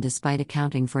revascularization despite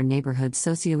accounting for neighborhood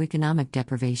socioeconomic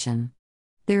deprivation.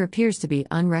 There appears to be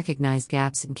unrecognized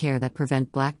gaps in care that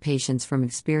prevent Black patients from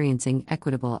experiencing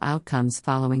equitable outcomes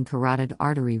following carotid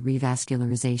artery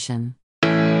revascularization.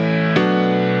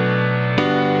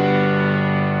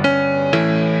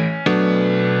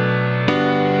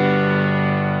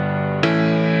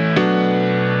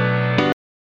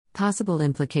 Possible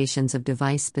implications of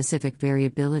device-specific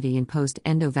variability in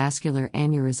post-endovascular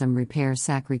aneurysm repair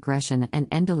sac regression and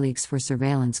endoleaks for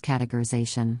surveillance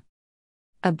categorization.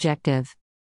 Objective.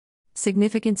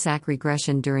 Significant sac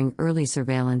regression during early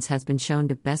surveillance has been shown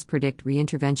to best predict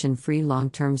reintervention-free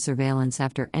long-term surveillance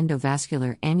after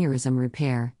endovascular aneurysm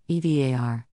repair,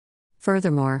 EVAR.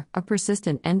 Furthermore, a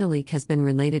persistent endoleak has been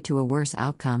related to a worse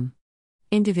outcome.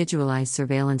 Individualized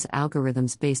surveillance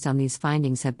algorithms based on these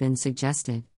findings have been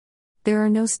suggested. There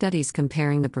are no studies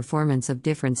comparing the performance of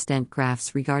different stent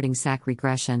grafts regarding sac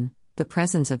regression, the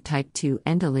presence of type 2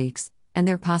 endoleaks, and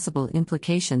their possible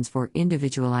implications for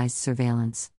individualized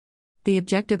surveillance. The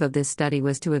objective of this study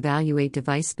was to evaluate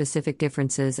device-specific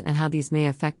differences and how these may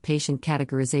affect patient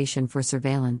categorization for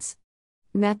surveillance.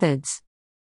 Methods.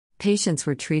 Patients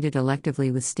were treated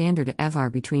electively with standard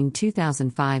EVAR between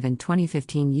 2005 and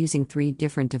 2015 using 3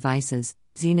 different devices: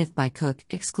 Zenith by Cook,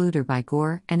 Excluder by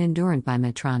Gore, and Endurant by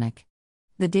Medtronic.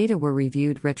 The data were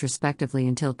reviewed retrospectively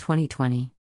until 2020.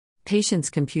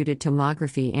 Patients' computed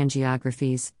tomography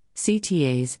angiographies,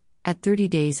 CTAs, at 30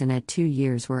 days and at 2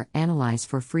 years were analyzed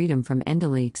for freedom from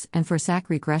endoleaks and for sac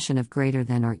regression of greater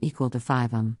than or equal to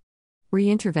 5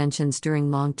 Reinterventions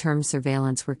during long-term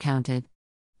surveillance were counted.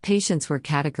 Patients were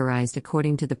categorized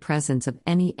according to the presence of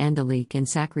any endoleak and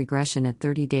sac regression at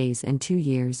 30 days and 2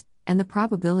 years, and the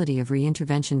probability of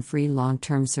reintervention-free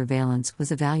long-term surveillance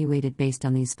was evaluated based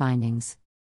on these findings.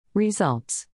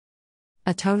 Results.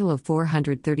 A total of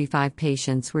 435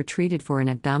 patients were treated for an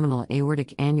abdominal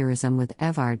aortic aneurysm with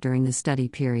EVAR during the study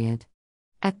period.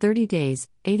 At 30 days,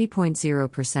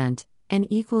 80.0%, N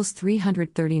equals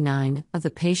 339 of the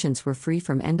patients were free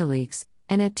from endoleaks,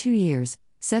 and at 2 years,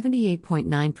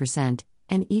 78.9%,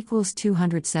 N equals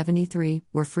 273,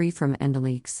 were free from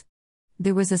endoleaks.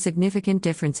 There was a significant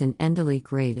difference in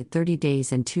endoleak rate at 30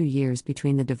 days and 2 years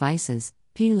between the devices,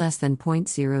 p less than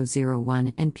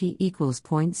 0.001 and p equals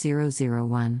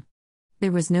 0.001.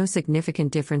 There was no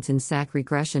significant difference in SAC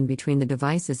regression between the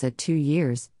devices at 2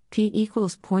 years, p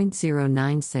equals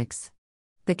 0.096.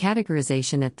 The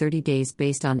categorization at 30 days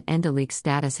based on endoleak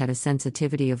status had a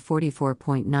sensitivity of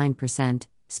 44.9%,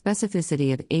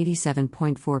 specificity of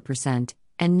 87.4%,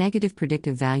 and negative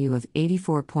predictive value of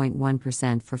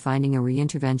 84.1% for finding a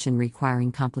reintervention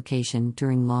requiring complication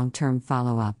during long-term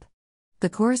follow-up. The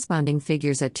corresponding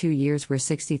figures at 2 years were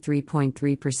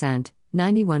 63.3%,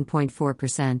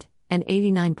 91.4%, and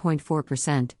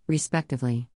 89.4%,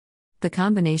 respectively. The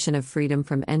combination of freedom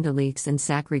from endoleaks and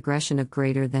SAC regression of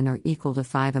greater than or equal to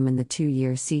 5m in the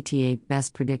 2-year CTA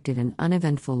best predicted an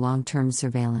uneventful long-term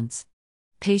surveillance.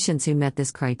 Patients who met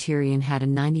this criterion had a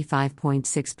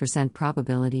 95.6%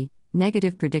 probability,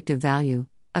 negative predictive value,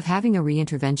 of having a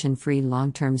reintervention-free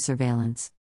long-term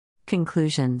surveillance.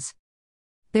 Conclusions.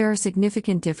 There are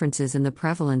significant differences in the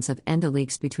prevalence of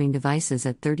endoleaks between devices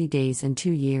at 30 days and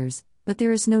 2 years, but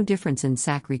there is no difference in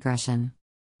SAC regression.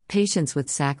 Patients with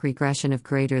SAC regression of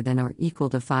greater than or equal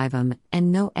to 5m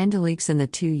and no endoleaks in the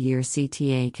 2-year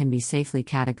CTA can be safely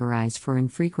categorized for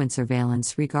infrequent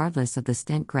surveillance regardless of the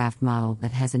stent graft model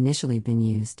that has initially been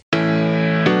used.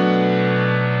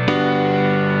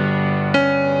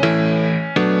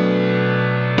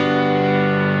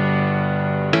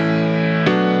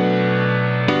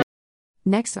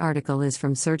 Next article is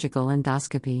from Surgical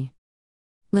Endoscopy.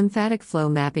 Lymphatic flow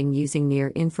mapping using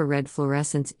near-infrared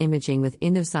fluorescence imaging with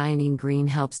indocyanine green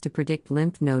helps to predict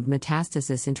lymph node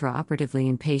metastasis intraoperatively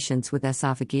in patients with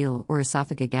esophageal or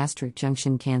esophagogastric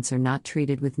junction cancer not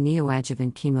treated with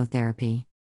neoadjuvant chemotherapy.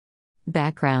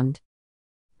 Background.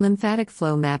 Lymphatic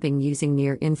flow mapping using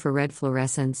near-infrared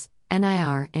fluorescence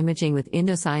 (NIR) imaging with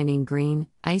indocyanine green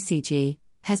 (ICG)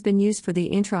 has been used for the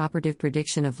intraoperative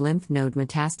prediction of lymph node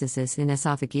metastasis in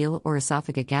esophageal or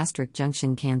esophagogastric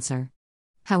junction cancer.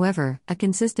 However, a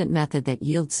consistent method that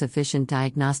yields sufficient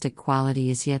diagnostic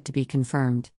quality is yet to be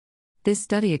confirmed. This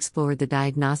study explored the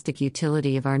diagnostic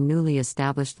utility of our newly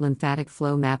established lymphatic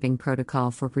flow mapping protocol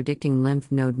for predicting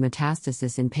lymph node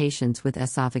metastasis in patients with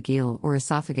esophageal or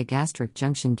esophagogastric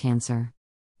junction cancer.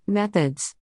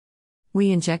 Methods. We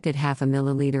injected 0.5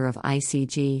 milliliter of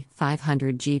ICG,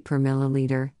 500 G per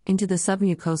milliliter, into the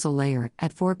submucosal layer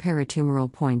at 4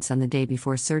 peritumoral points on the day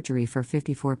before surgery for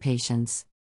 54 patients.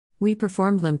 We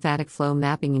performed lymphatic flow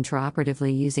mapping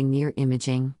intraoperatively using NIR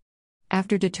imaging.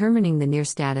 After determining the NIR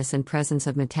status and presence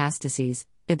of metastases,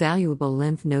 evaluable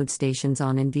lymph node stations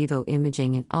on in vivo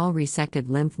imaging and all resected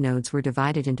lymph nodes were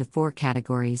divided into 4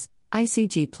 categories: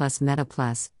 ICG plus meta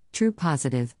plus, true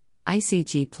positive,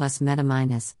 ICG plus meta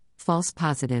minus, false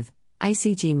positive,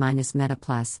 ICG minus meta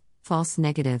plus, false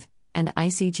negative, and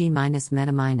ICG minus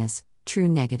meta minus, true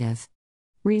negative.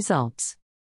 Results.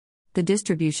 The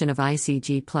distribution of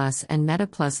ICG plus and meta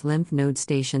plus lymph node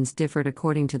stations differed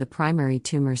according to the primary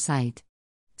tumor site.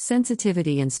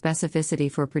 Sensitivity and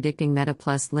specificity for predicting meta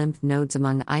plus lymph nodes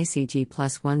among ICG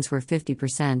plus ones were 50%,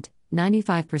 95%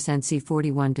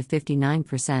 C41 to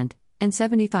 59%, and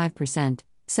 75%,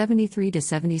 73 to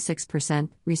 76%,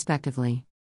 respectively.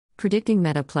 Predicting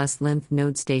meta plus lymph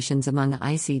node stations among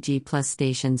ICG plus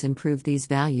stations improved these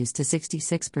values to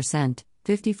 66%,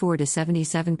 54 to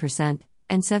 77%,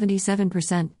 and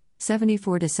 77%,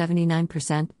 74 to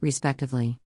 79%,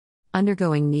 respectively.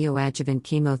 Undergoing neoadjuvant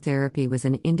chemotherapy was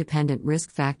an independent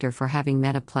risk factor for having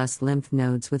meta plus lymph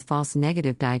nodes with false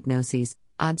negative diagnoses,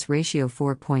 odds ratio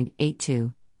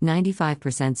 4.82, 95%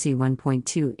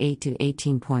 C1.28 to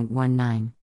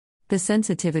 18.19. The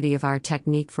sensitivity of our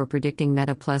technique for predicting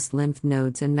meta plus lymph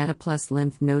nodes and meta plus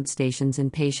lymph node stations in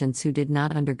patients who did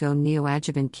not undergo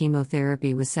neoadjuvant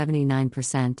chemotherapy was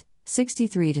 79%,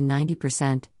 63 to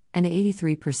 90%, and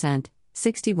 83%,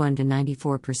 61 to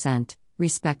 94%,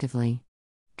 respectively.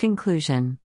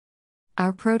 Conclusion.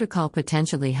 Our protocol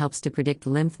potentially helps to predict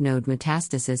lymph node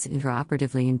metastasis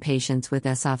intraoperatively in patients with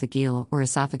esophageal or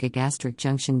esophagogastric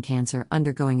junction cancer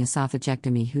undergoing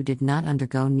esophagectomy who did not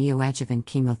undergo neoadjuvant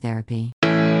chemotherapy.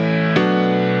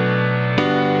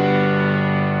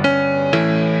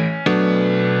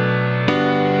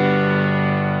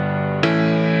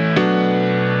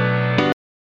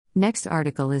 Next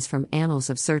article is from Annals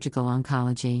of Surgical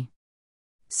Oncology.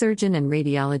 Surgeon and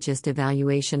Radiologist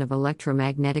Evaluation of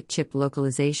Electromagnetic Chip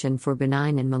Localization for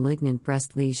Benign and Malignant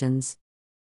Breast Lesions.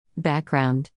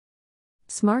 Background.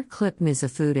 Smart Clip is a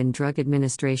Food and Drug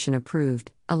Administration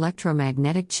approved,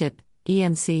 electromagnetic chip,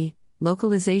 EMC,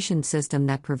 localization system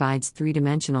that provides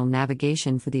three-dimensional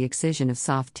navigation for the excision of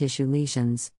soft tissue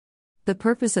lesions. The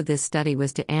purpose of this study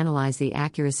was to analyze the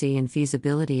accuracy and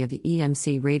feasibility of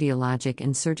EMC radiologic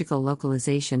and surgical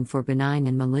localization for benign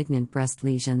and malignant breast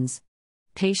lesions.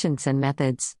 Patients and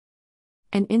methods.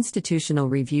 An institutional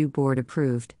review board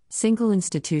approved, single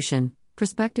institution,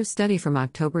 prospective study from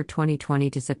October 2020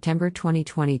 to September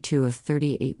 2022 of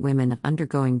 38 women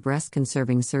undergoing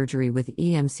breast-conserving surgery with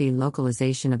EMC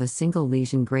localization of a single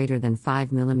lesion greater than 5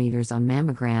 mm on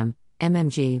mammogram,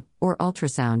 MMG, or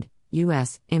ultrasound,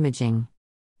 US, imaging.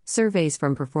 Surveys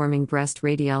from performing breast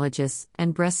radiologists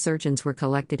and breast surgeons were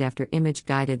collected after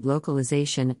image-guided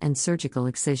localization and surgical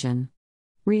excision.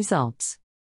 Results: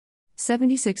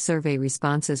 76 survey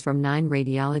responses from 9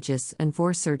 radiologists and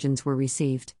 4 surgeons were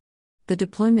received. The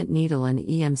deployment needle and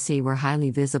EMC were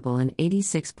highly visible in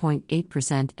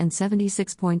 86.8% and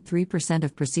 76.3%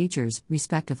 of procedures,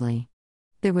 respectively.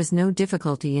 There was no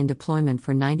difficulty in deployment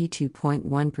for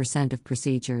 92.1% of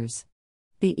procedures.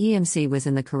 The EMC was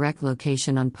in the correct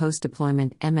location on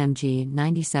post-deployment MMG in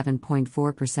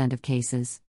 97.4% of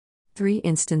cases. 3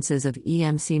 instances of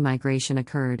EMC migration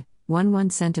occurred, 1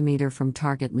 cm from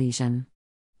target lesion.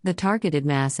 The targeted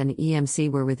mass and EMC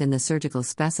were within the surgical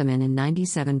specimen in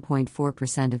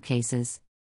 97.4% of cases.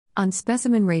 On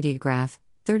specimen radiograph,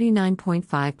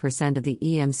 39.5% of the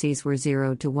EMCs were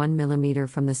 0 to 1 mm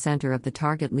from the center of the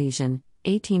target lesion,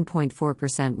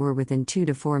 18.4% were within 2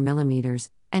 to 4 mm,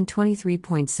 and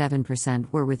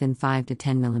 23.7% were within 5 to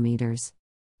 10 mm.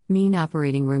 Mean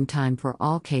operating room time for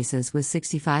all cases was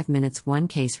 65 minutes. 1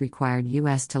 case required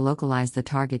US to localize the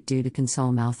target due to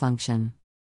console malfunction.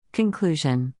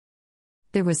 Conclusion: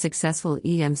 there was successful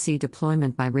EMC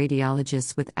deployment by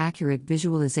radiologists with accurate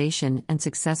visualization and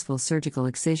successful surgical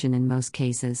excision in most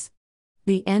cases.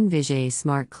 The NVISIA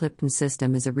Smart Clip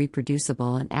system is a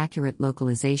reproducible and accurate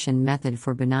localization method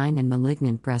for benign and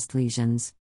malignant breast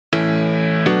lesions.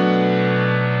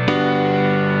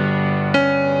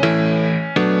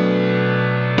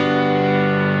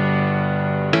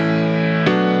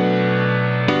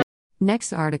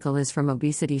 Next article is from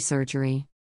Obesity Surgery.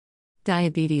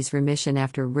 Diabetes remission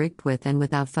after RIG with and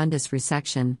without fundus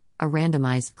resection, a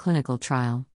randomized clinical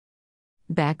trial.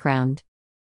 Background: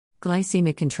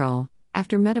 glycemic control,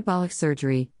 after metabolic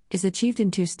surgery, is achieved in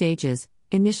 2 stages,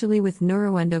 initially with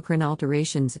neuroendocrine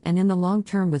alterations and in the long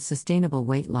term with sustainable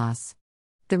weight loss.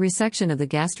 The resection of the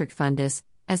gastric fundus,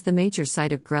 as the major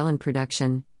site of ghrelin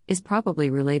production, is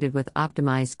probably related with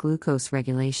optimized glucose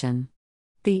regulation.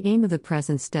 The aim of the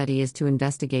present study is to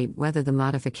investigate whether the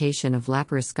modification of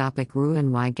laparoscopic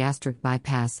Roux-en-Y gastric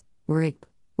bypass, RIG,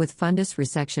 with fundus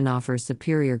resection offers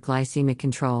superior glycemic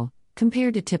control,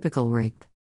 compared to typical RIG.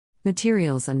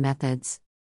 Materials and methods.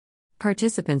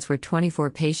 Participants were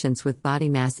 24 patients with body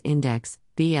mass index,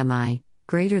 BMI,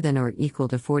 greater than or equal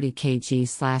to 40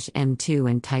 kg/m2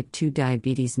 and type 2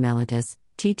 diabetes mellitus,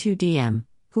 T2DM,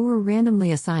 who were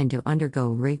randomly assigned to undergo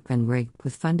RIG and RIG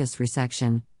with fundus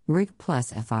resection, RIG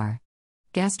plus FR.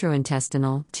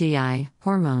 Gastrointestinal, GI,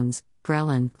 hormones,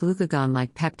 ghrelin,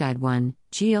 glucagon-like peptide 1,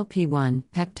 GLP-1,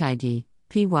 peptide D,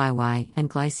 PYY, and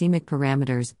glycemic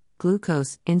parameters,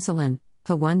 glucose, insulin,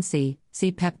 PA1C,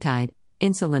 C-peptide,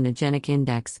 insulinogenic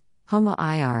index,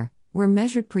 HOMA-IR, were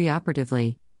measured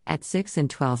preoperatively, at 6 and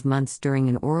 12 months during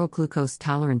an oral glucose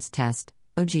tolerance test,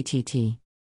 OGTT.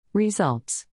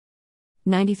 Results: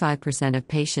 95% of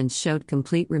patients showed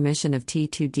complete remission of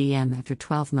T2DM after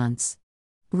 12 months.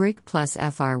 RIG plus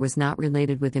FR was not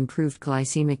related with improved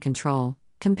glycemic control,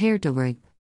 compared to RIG.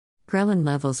 Ghrelin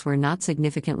levels were not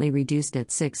significantly reduced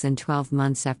at 6 and 12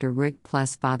 months after RIG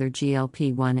plus father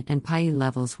GLP-1 and PAI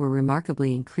levels were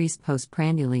remarkably increased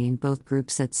postprandially in both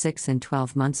groups at 6 and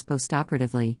 12 months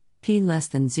postoperatively, p less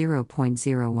than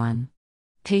 0.01.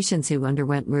 Patients who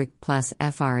underwent RIG plus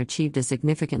FR achieved a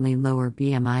significantly lower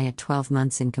BMI at 12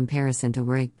 months in comparison to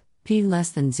RIG, p less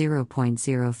than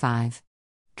 0.05.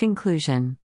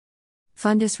 Conclusion: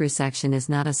 fundus resection is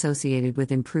not associated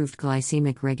with improved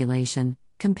glycemic regulation,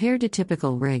 compared to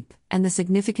typical RIG, and the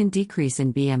significant decrease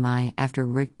in BMI after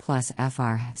RIG plus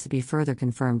FR has to be further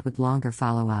confirmed with longer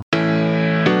follow-up.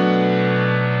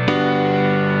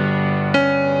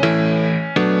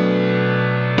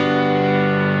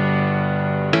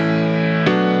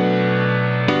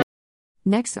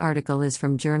 Next article is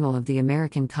from Journal of the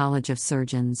American College of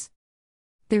Surgeons.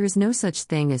 There is no such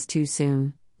thing as too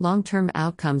soon. Long-term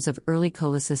outcomes of early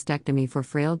cholecystectomy for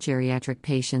frail geriatric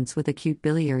patients with acute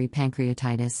biliary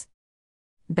pancreatitis.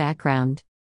 Background: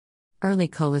 early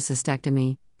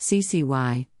cholecystectomy,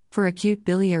 CCY, for acute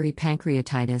biliary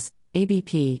pancreatitis,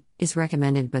 ABP, is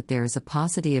recommended, but there is a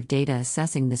paucity of data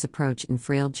assessing this approach in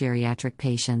frail geriatric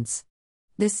patients.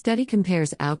 This study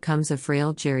compares outcomes of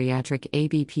frail geriatric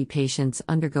ABP patients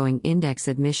undergoing index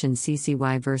admission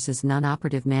CCY versus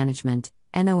non-operative management,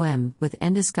 NOM, with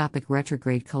endoscopic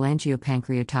retrograde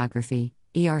cholangiopancreatography,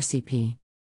 ERCP.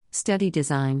 Study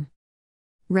design.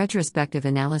 Retrospective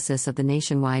analysis of the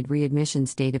nationwide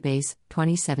readmissions database,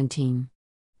 2017.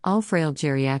 All frail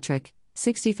geriatric,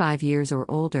 65 years or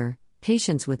older,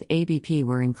 patients with ABP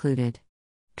were included.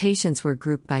 Patients were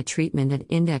grouped by treatment at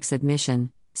index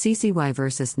admission, CCY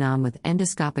versus NOM with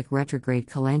endoscopic retrograde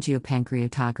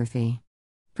cholangiopancreatography.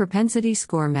 Propensity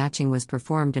score matching was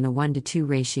performed in a 1:2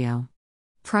 ratio.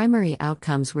 Primary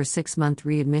outcomes were 6-month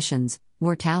readmissions,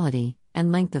 mortality,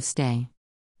 and length of stay.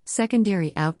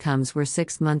 Secondary outcomes were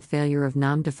 6-month failure of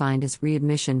NOM defined as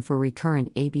readmission for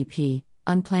recurrent ABP,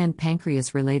 unplanned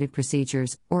pancreas-related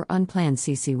procedures, or unplanned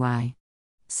CCY.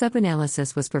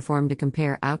 Subanalysis was performed to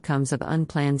compare outcomes of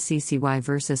unplanned CCY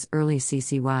versus early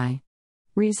CCY.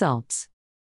 Results.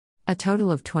 A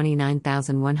total of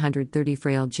 29,130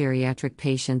 frail geriatric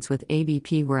patients with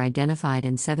ABP were identified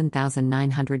and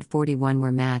 7,941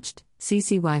 were matched,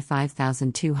 CCY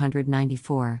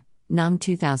 5,294, NOM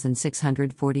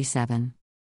 2,647.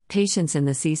 Patients in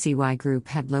the CCY group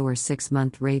had lower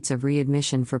 6-month rates of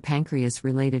readmission for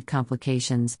pancreas-related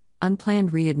complications,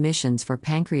 unplanned readmissions for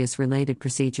pancreas-related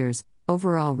procedures,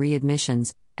 overall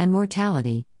readmissions, and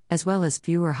mortality, as well as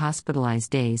fewer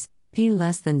hospitalized days, p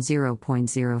less than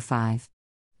 0.05.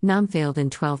 NOM failed in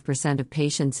 12% of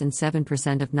patients and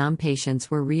 7% of NOM patients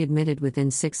were readmitted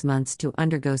within 6 months to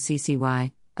undergo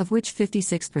CCY, of which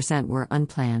 56% were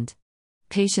unplanned.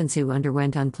 Patients who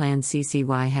underwent unplanned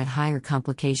CCY had higher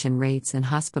complication rates and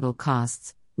hospital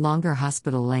costs, longer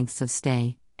hospital lengths of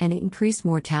stay, and increased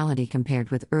mortality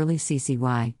compared with early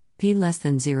CCY, p less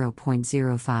than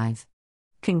 0.05.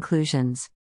 Conclusions.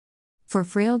 For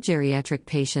frail geriatric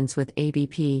patients with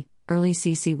ABP, early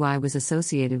CCY was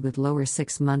associated with lower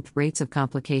 6-month rates of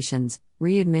complications,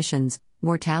 readmissions,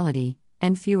 mortality,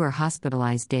 and fewer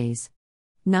hospitalized days.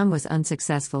 NOM was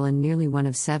unsuccessful in nearly 1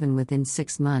 of 7 within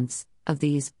 6 months. Of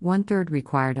these, 1/3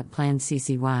 required a planned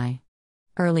CCY.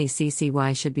 Early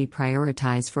CCY should be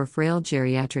prioritized for frail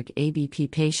geriatric ABP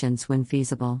patients when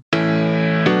feasible.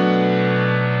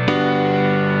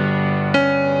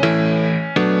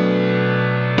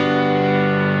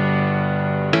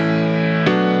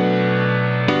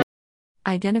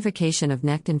 Identification of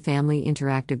Nectin family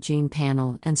interactive gene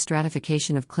panel and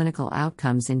stratification of clinical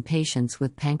outcomes in patients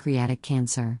with pancreatic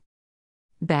cancer.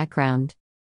 Background.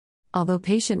 Although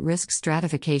patient risk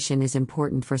stratification is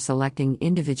important for selecting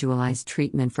individualized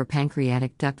treatment for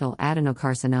pancreatic ductal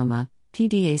adenocarcinoma,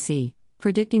 PDAC,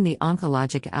 predicting the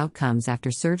oncologic outcomes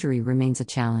after surgery remains a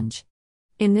challenge.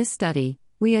 In this study,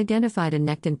 we identified a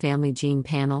Nectin family gene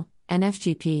panel,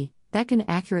 NFGP, that can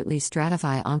accurately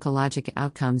stratify oncologic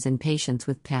outcomes in patients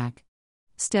with PAC.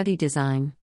 Study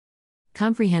design.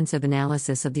 Comprehensive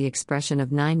analysis of the expression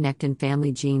of 9 Nectin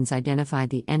family genes identified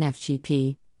the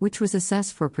NFGP, which was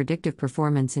assessed for predictive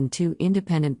performance in 2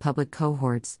 independent public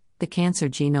cohorts, the Cancer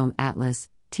Genome Atlas,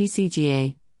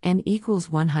 TCGA, N equals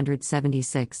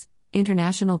 176,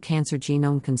 International Cancer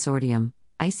Genome Consortium,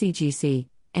 ICGC,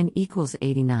 N equals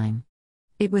 89.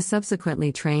 It was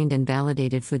subsequently trained and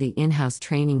validated for the in-house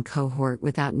training cohort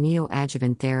without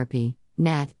neoadjuvant therapy,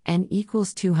 NAT, N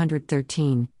equals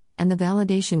 213, and the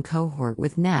validation cohort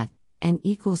with NAT, N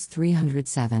equals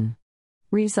 307.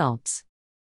 Results.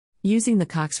 Using the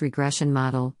Cox regression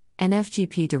model,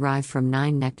 NFGP derived from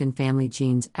 9 Nectin family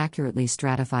genes accurately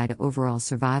stratified overall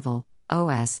survival,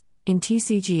 OS, in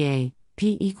TCGA,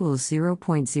 p equals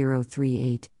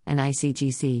 0.038, and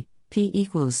ICGC, p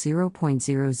equals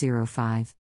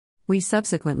 0.005. We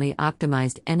subsequently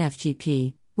optimized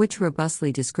NFGP, which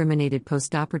robustly discriminated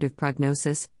postoperative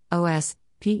prognosis, OS,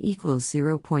 p equals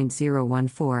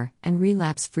 0.014, and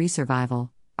relapse-free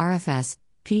survival, RFS,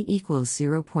 p equals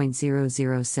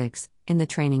 0.006, in the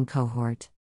training cohort.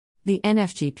 The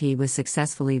NFGP was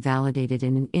successfully validated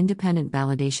in an independent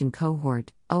validation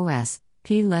cohort, OS,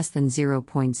 p less than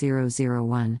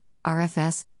 0.001,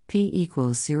 RFS, p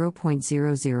equals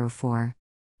 0.004.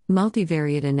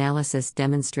 Multivariate analysis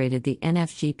demonstrated the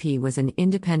NFGP was an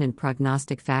independent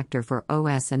prognostic factor for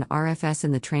OS and RFS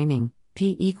in the training,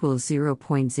 p equals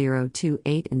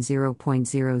 0.028 and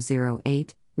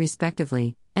 0.008,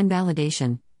 respectively, and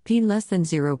validation, p less than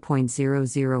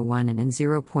 0.001 and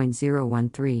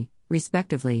 0.013,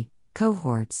 respectively,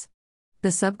 cohorts. The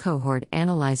subcohort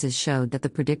analyses showed that the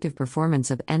predictive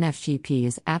performance of NFGP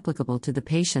is applicable to the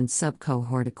patient's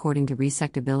subcohort according to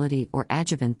resectability or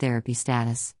adjuvant therapy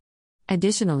status.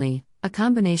 Additionally, a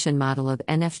combination model of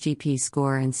NFGP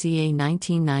score and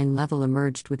CA19-9 level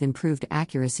emerged with improved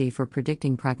accuracy for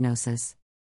predicting prognosis.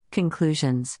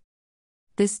 Conclusions.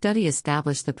 This study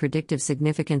established the predictive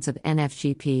significance of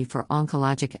NFGP for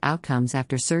oncologic outcomes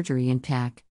after surgery in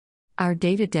PAC. Our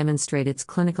data demonstrate its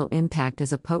clinical impact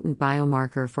as a potent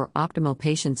biomarker for optimal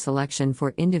patient selection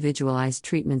for individualized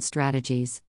treatment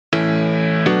strategies.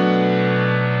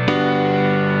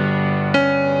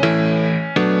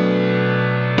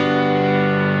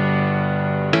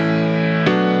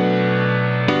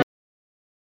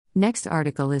 Next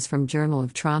article is from Journal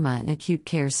of Trauma and Acute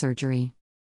Care Surgery.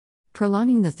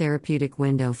 Prolonging the therapeutic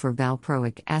window for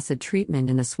valproic acid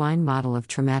treatment in a swine model of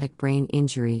traumatic brain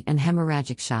injury and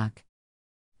hemorrhagic shock.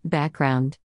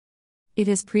 Background. It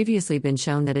has previously been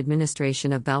shown that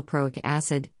administration of valproic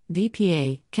acid,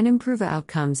 VPA, can improve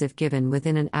outcomes if given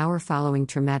within an hour following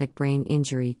traumatic brain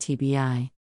injury, TBI.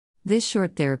 This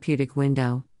short therapeutic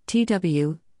window,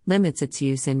 TW, limits its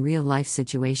use in real-life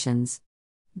situations.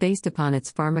 Based upon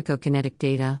its pharmacokinetic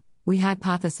data, we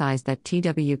hypothesized that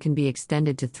TW can be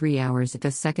extended to 3 hours if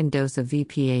a second dose of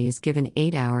VPA is given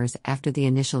 8 hours after the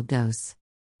initial dose.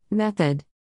 Method.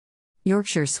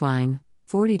 Yorkshire swine,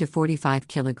 40 to 45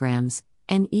 kilograms,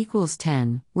 N equals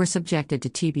 10, were subjected to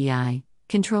TBI,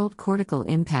 controlled cortical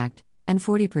impact, and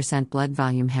 40% blood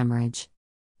volume hemorrhage.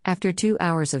 After 2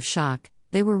 hours of shock,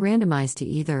 they were randomized to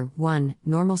either 1.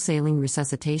 Normal saline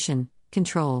resuscitation,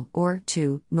 control, or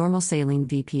 2. Normal saline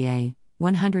VPA,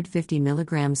 150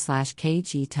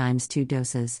 mg/kg times 2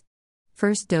 doses.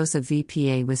 First dose of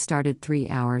VPA was started 3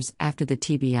 hours after the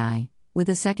TBI, with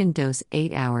a second dose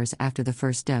 8 hours after the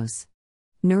first dose.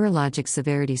 Neurologic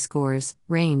severity scores,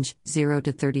 range 0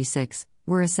 to 36,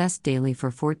 were assessed daily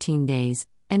for 14 days,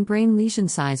 and brain lesion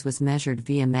size was measured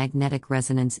via magnetic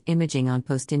resonance imaging on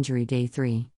post-injury day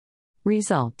 3.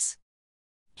 Results.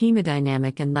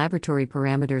 Hemodynamic and laboratory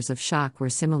parameters of shock were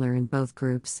similar in both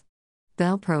groups.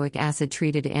 Valproic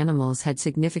acid-treated animals had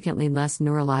significantly less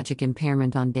neurologic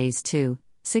impairment on days 2,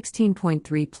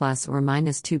 16.3 plus or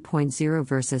minus 2.0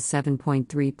 versus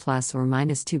 7.3 plus or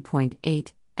minus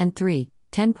 2.8, and 3,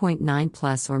 10.9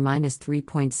 plus or minus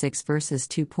 3.6 versus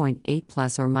 2.8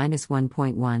 plus or minus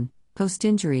 1.1,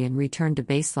 post-injury and return to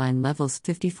baseline levels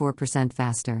 54%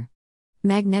 faster.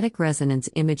 Magnetic resonance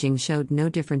imaging showed no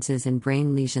differences in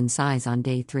brain lesion size on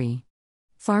day 3.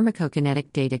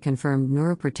 Pharmacokinetic data confirmed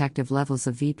neuroprotective levels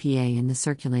of VPA in the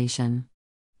circulation.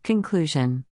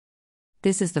 Conclusion.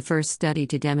 This is the first study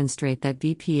to demonstrate that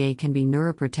VPA can be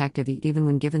neuroprotective even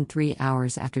when given 3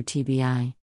 hours after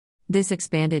TBI. This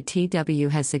expanded TW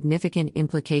has significant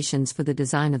implications for the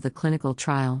design of the clinical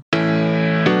trial.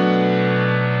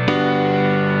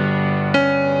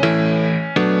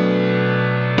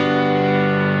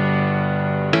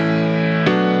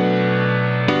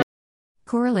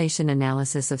 Correlation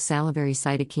analysis of salivary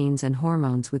cytokines and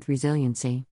hormones with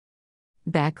resiliency.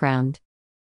 Background.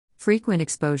 Frequent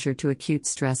exposure to acute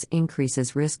stress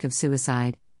increases risk of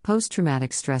suicide,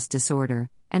 post-traumatic stress disorder,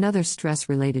 and other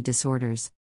stress-related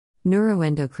disorders.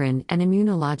 Neuroendocrine and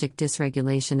immunologic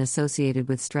dysregulation associated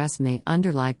with stress may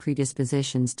underlie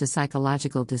predispositions to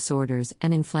psychological disorders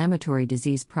and inflammatory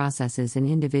disease processes in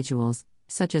individuals,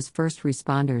 such as first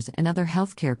responders and other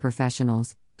healthcare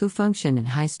professionals, who function in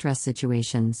high-stress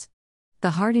situations.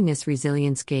 The Hardiness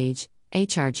Resilience Gauge,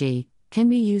 HRG, can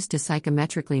be used to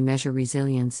psychometrically measure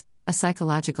resilience, a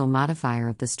psychological modifier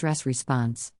of the stress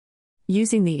response.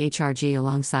 Using the HRG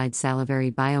alongside salivary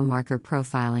biomarker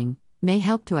profiling may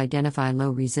help to identify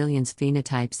low resilience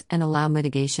phenotypes and allow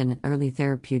mitigation and early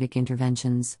therapeutic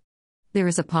interventions. There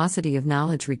is a paucity of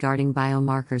knowledge regarding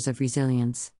biomarkers of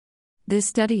resilience. This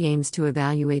study aims to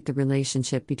evaluate the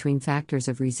relationship between factors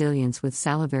of resilience with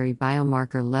salivary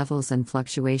biomarker levels and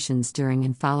fluctuations during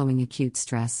and following acute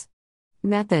stress.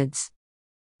 Methods.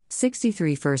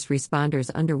 63 first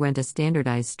responders underwent a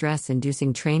standardized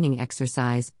stress-inducing training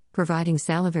exercise, providing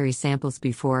salivary samples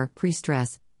before,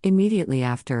 pre-stress, immediately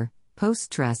after,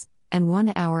 post-stress, and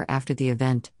 1 hour after the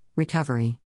event,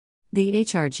 recovery. The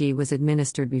HRG was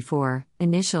administered before,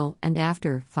 initial, and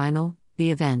after, final,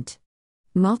 the event.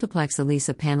 Multiplex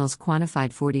ELISA panels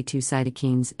quantified 42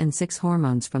 cytokines and 6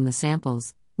 hormones from the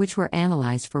samples, which were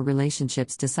analyzed for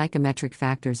relationships to psychometric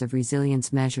factors of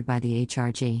resilience measured by the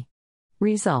HRG.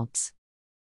 Results.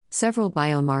 Several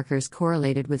biomarkers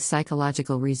correlated with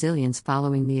psychological resilience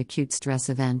following the acute stress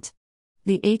event.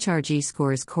 The HRG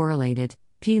scores correlated,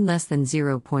 p less than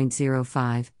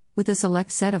 0.05, with a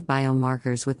select set of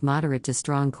biomarkers with moderate to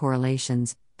strong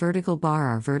correlations, vertical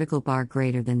bar or vertical bar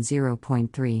greater than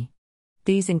 0.3.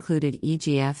 These included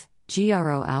EGF,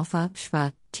 GRO alpha,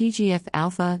 PSHFA, TGF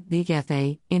alpha,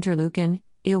 VEGF-A, interleukin,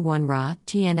 IL-1 Ra,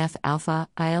 TNF-alpha,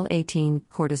 IL-18,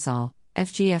 cortisol,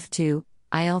 FGF2,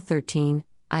 IL-13,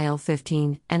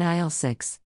 IL-15, and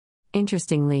IL-6.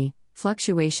 Interestingly,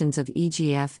 fluctuations of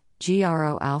EGF,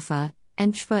 GRO-alpha,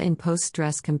 and PFA in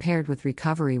post-stress compared with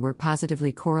recovery were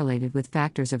positively correlated with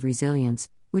factors of resilience,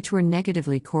 which were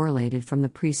negatively correlated from the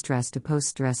pre-stress to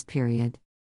post-stress period.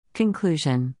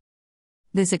 Conclusion.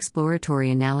 This exploratory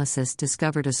analysis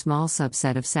discovered a small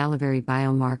subset of salivary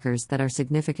biomarkers that are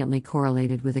significantly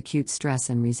correlated with acute stress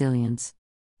and resilience.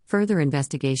 Further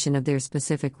investigation of their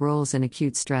specific roles in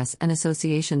acute stress and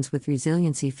associations with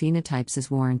resiliency phenotypes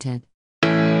is warranted.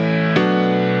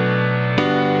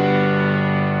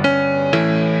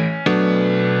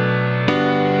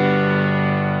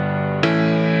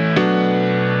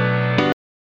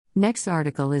 Next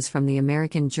article is from the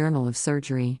American Journal of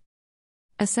Surgery.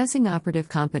 Assessing Operative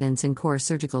Competence in Core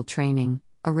Surgical Training,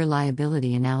 a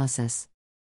Reliability Analysis.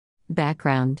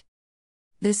 Background.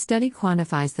 This study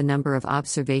quantifies the number of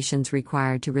observations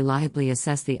required to reliably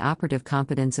assess the operative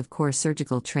competence of core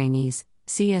surgical trainees,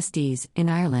 CSDs, in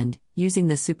Ireland, using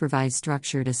the Supervised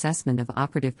Structured Assessment of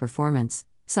Operative Performance,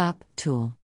 SOP,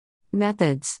 tool.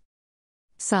 Methods.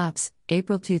 SOPs,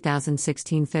 April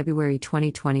 2016 February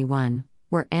 2021,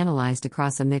 were analyzed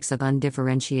across a mix of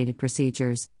undifferentiated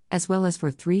procedures, as well as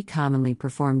for 3 commonly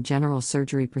performed general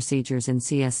surgery procedures in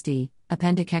CSD,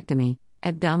 appendicectomy,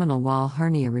 abdominal wall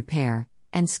hernia repair,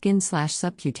 and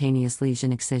skin/subcutaneous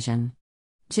lesion excision.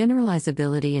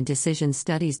 Generalizability and decision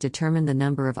studies determine the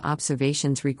number of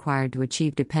observations required to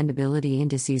achieve dependability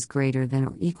indices greater than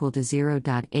or equal to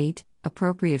 0.8,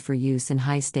 appropriate for use in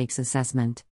high-stakes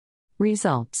assessment.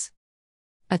 Results.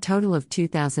 A total of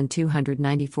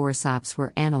 2,294 SOPs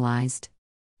were analyzed.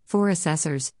 4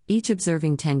 assessors, each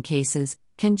observing 10 cases,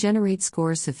 can generate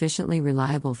scores sufficiently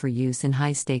reliable for use in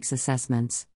high-stakes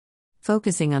assessments.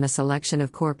 Focusing on a selection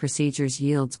of core procedures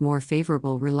yields more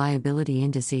favorable reliability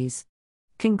indices.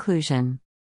 Conclusion.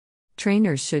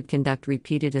 Trainers should conduct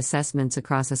repeated assessments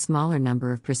across a smaller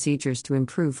number of procedures to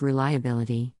improve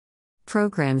reliability.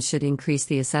 Programs should increase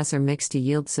the assessor mix to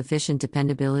yield sufficient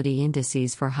dependability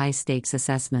indices for high-stakes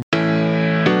assessment.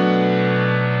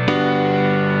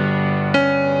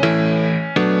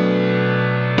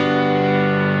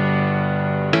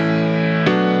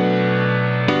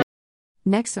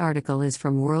 Next article is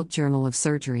from World Journal of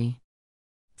Surgery.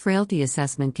 Frailty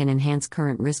assessment can enhance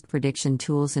current risk prediction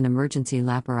tools in emergency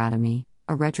laparotomy,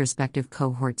 a retrospective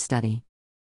cohort study.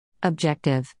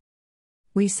 Objective.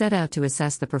 We set out to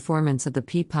assess the performance of the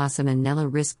PPOSM and NELA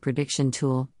risk prediction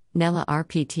tool, NELA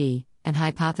RPT, and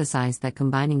hypothesized that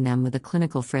combining them with a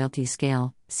clinical frailty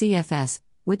scale, CFS,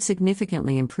 would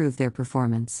significantly improve their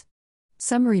performance.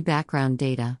 Summary background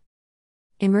data.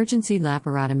 Emergency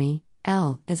laparotomy,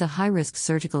 EL, is a high-risk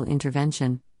surgical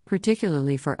intervention,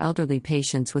 particularly for elderly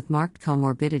patients with marked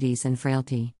comorbidities and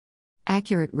frailty.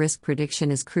 Accurate risk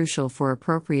prediction is crucial for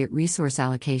appropriate resource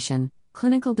allocation,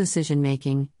 clinical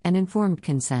decision-making, and informed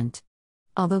consent.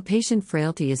 Although patient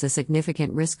frailty is a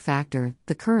significant risk factor,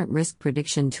 the current risk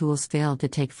prediction tools fail to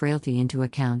take frailty into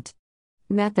account.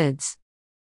 Methods.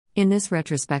 In this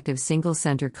retrospective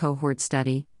single-center cohort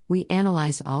study, we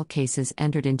analyzed all cases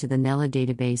entered into the NELA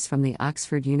database from the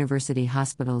Oxford University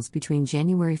hospitals between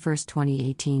January 1,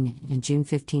 2018 and June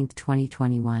 15,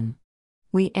 2021.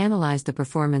 We analyzed the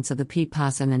performance of the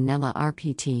PPOSM and NELA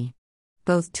RPT.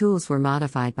 Both tools were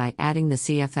modified by adding the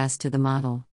CFS to the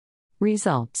model.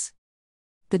 Results.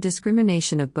 The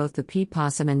discrimination of both the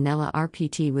PPOSM and NELA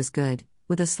RPT was good,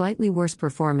 with a slightly worse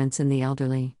performance in the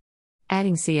elderly.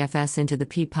 Adding CFS into the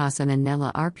PPOSM and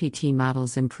NELA RPT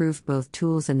models improved both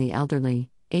tools in the elderly,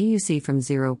 AUC from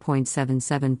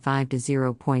 0.775 to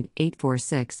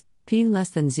 0.846, P less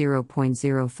than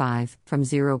 0.05 from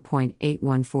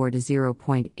 0.814 to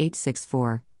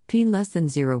 0.864, P less than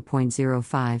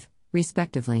 0.05,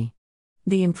 respectively.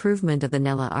 The improvement of the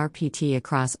NELA RPT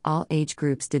across all age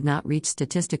groups did not reach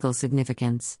statistical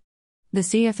significance. The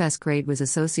CFS grade was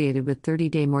associated with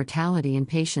 30-day mortality in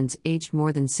patients aged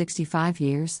more than 65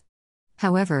 years.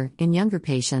 However, in younger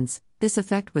patients, this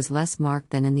effect was less marked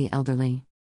than in the elderly.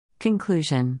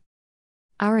 Conclusion.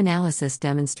 Our analysis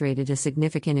demonstrated a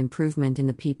significant improvement in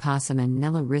the PPOSM and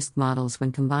NELA risk models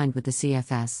when combined with the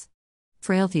CFS.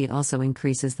 Frailty also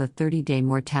increases the 30-day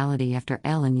mortality after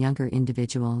EL in younger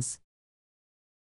individuals.